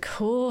media, of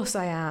course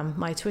I am.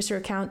 My Twitter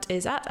account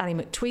is at Annie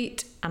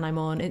McTweet, and I'm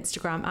on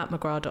Instagram at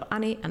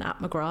mcgrath.annie and at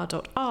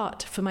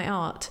mcgrath.art for my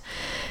art.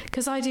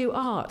 Because I do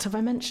art. Have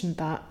I mentioned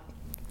that?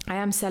 I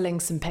am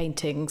selling some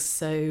paintings,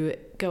 so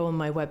go on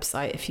my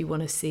website if you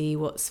want to see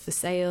what's for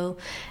sale,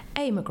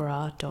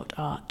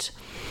 amcgrath.art.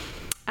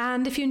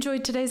 And if you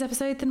enjoyed today's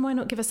episode, then why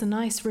not give us a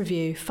nice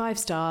review? 5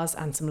 stars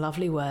and some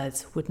lovely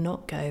words would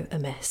not go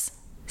amiss.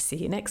 See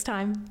you next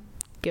time.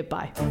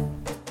 Goodbye.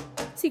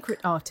 Secret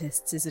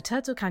Artists is a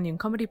Turtle Canyon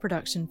comedy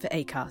production for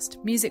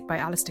Acast. Music by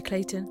Alistair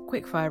Clayton.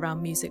 Quickfire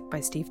Round music by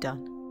Steve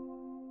Dunn.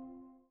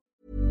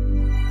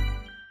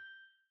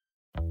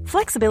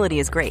 Flexibility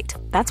is great.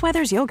 That's why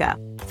there's yoga.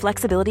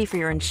 Flexibility for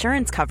your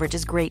insurance coverage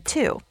is great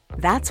too.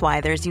 That's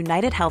why there's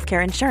United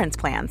Healthcare Insurance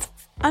Plans.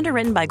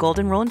 Underwritten by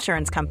Golden Rule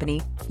Insurance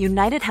Company,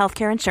 United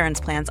Healthcare Insurance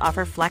Plans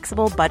offer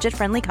flexible,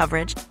 budget-friendly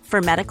coverage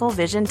for medical,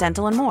 vision,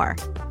 dental, and more.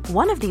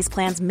 One of these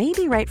plans may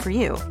be right for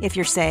you if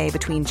you're, say,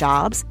 between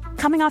jobs,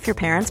 coming off your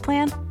parents'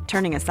 plan,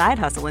 turning a side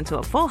hustle into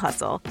a full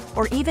hustle,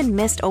 or even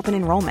missed open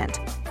enrollment.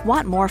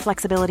 Want more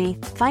flexibility?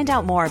 Find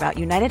out more about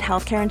United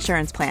Healthcare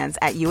Insurance Plans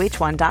at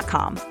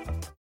uh1.com.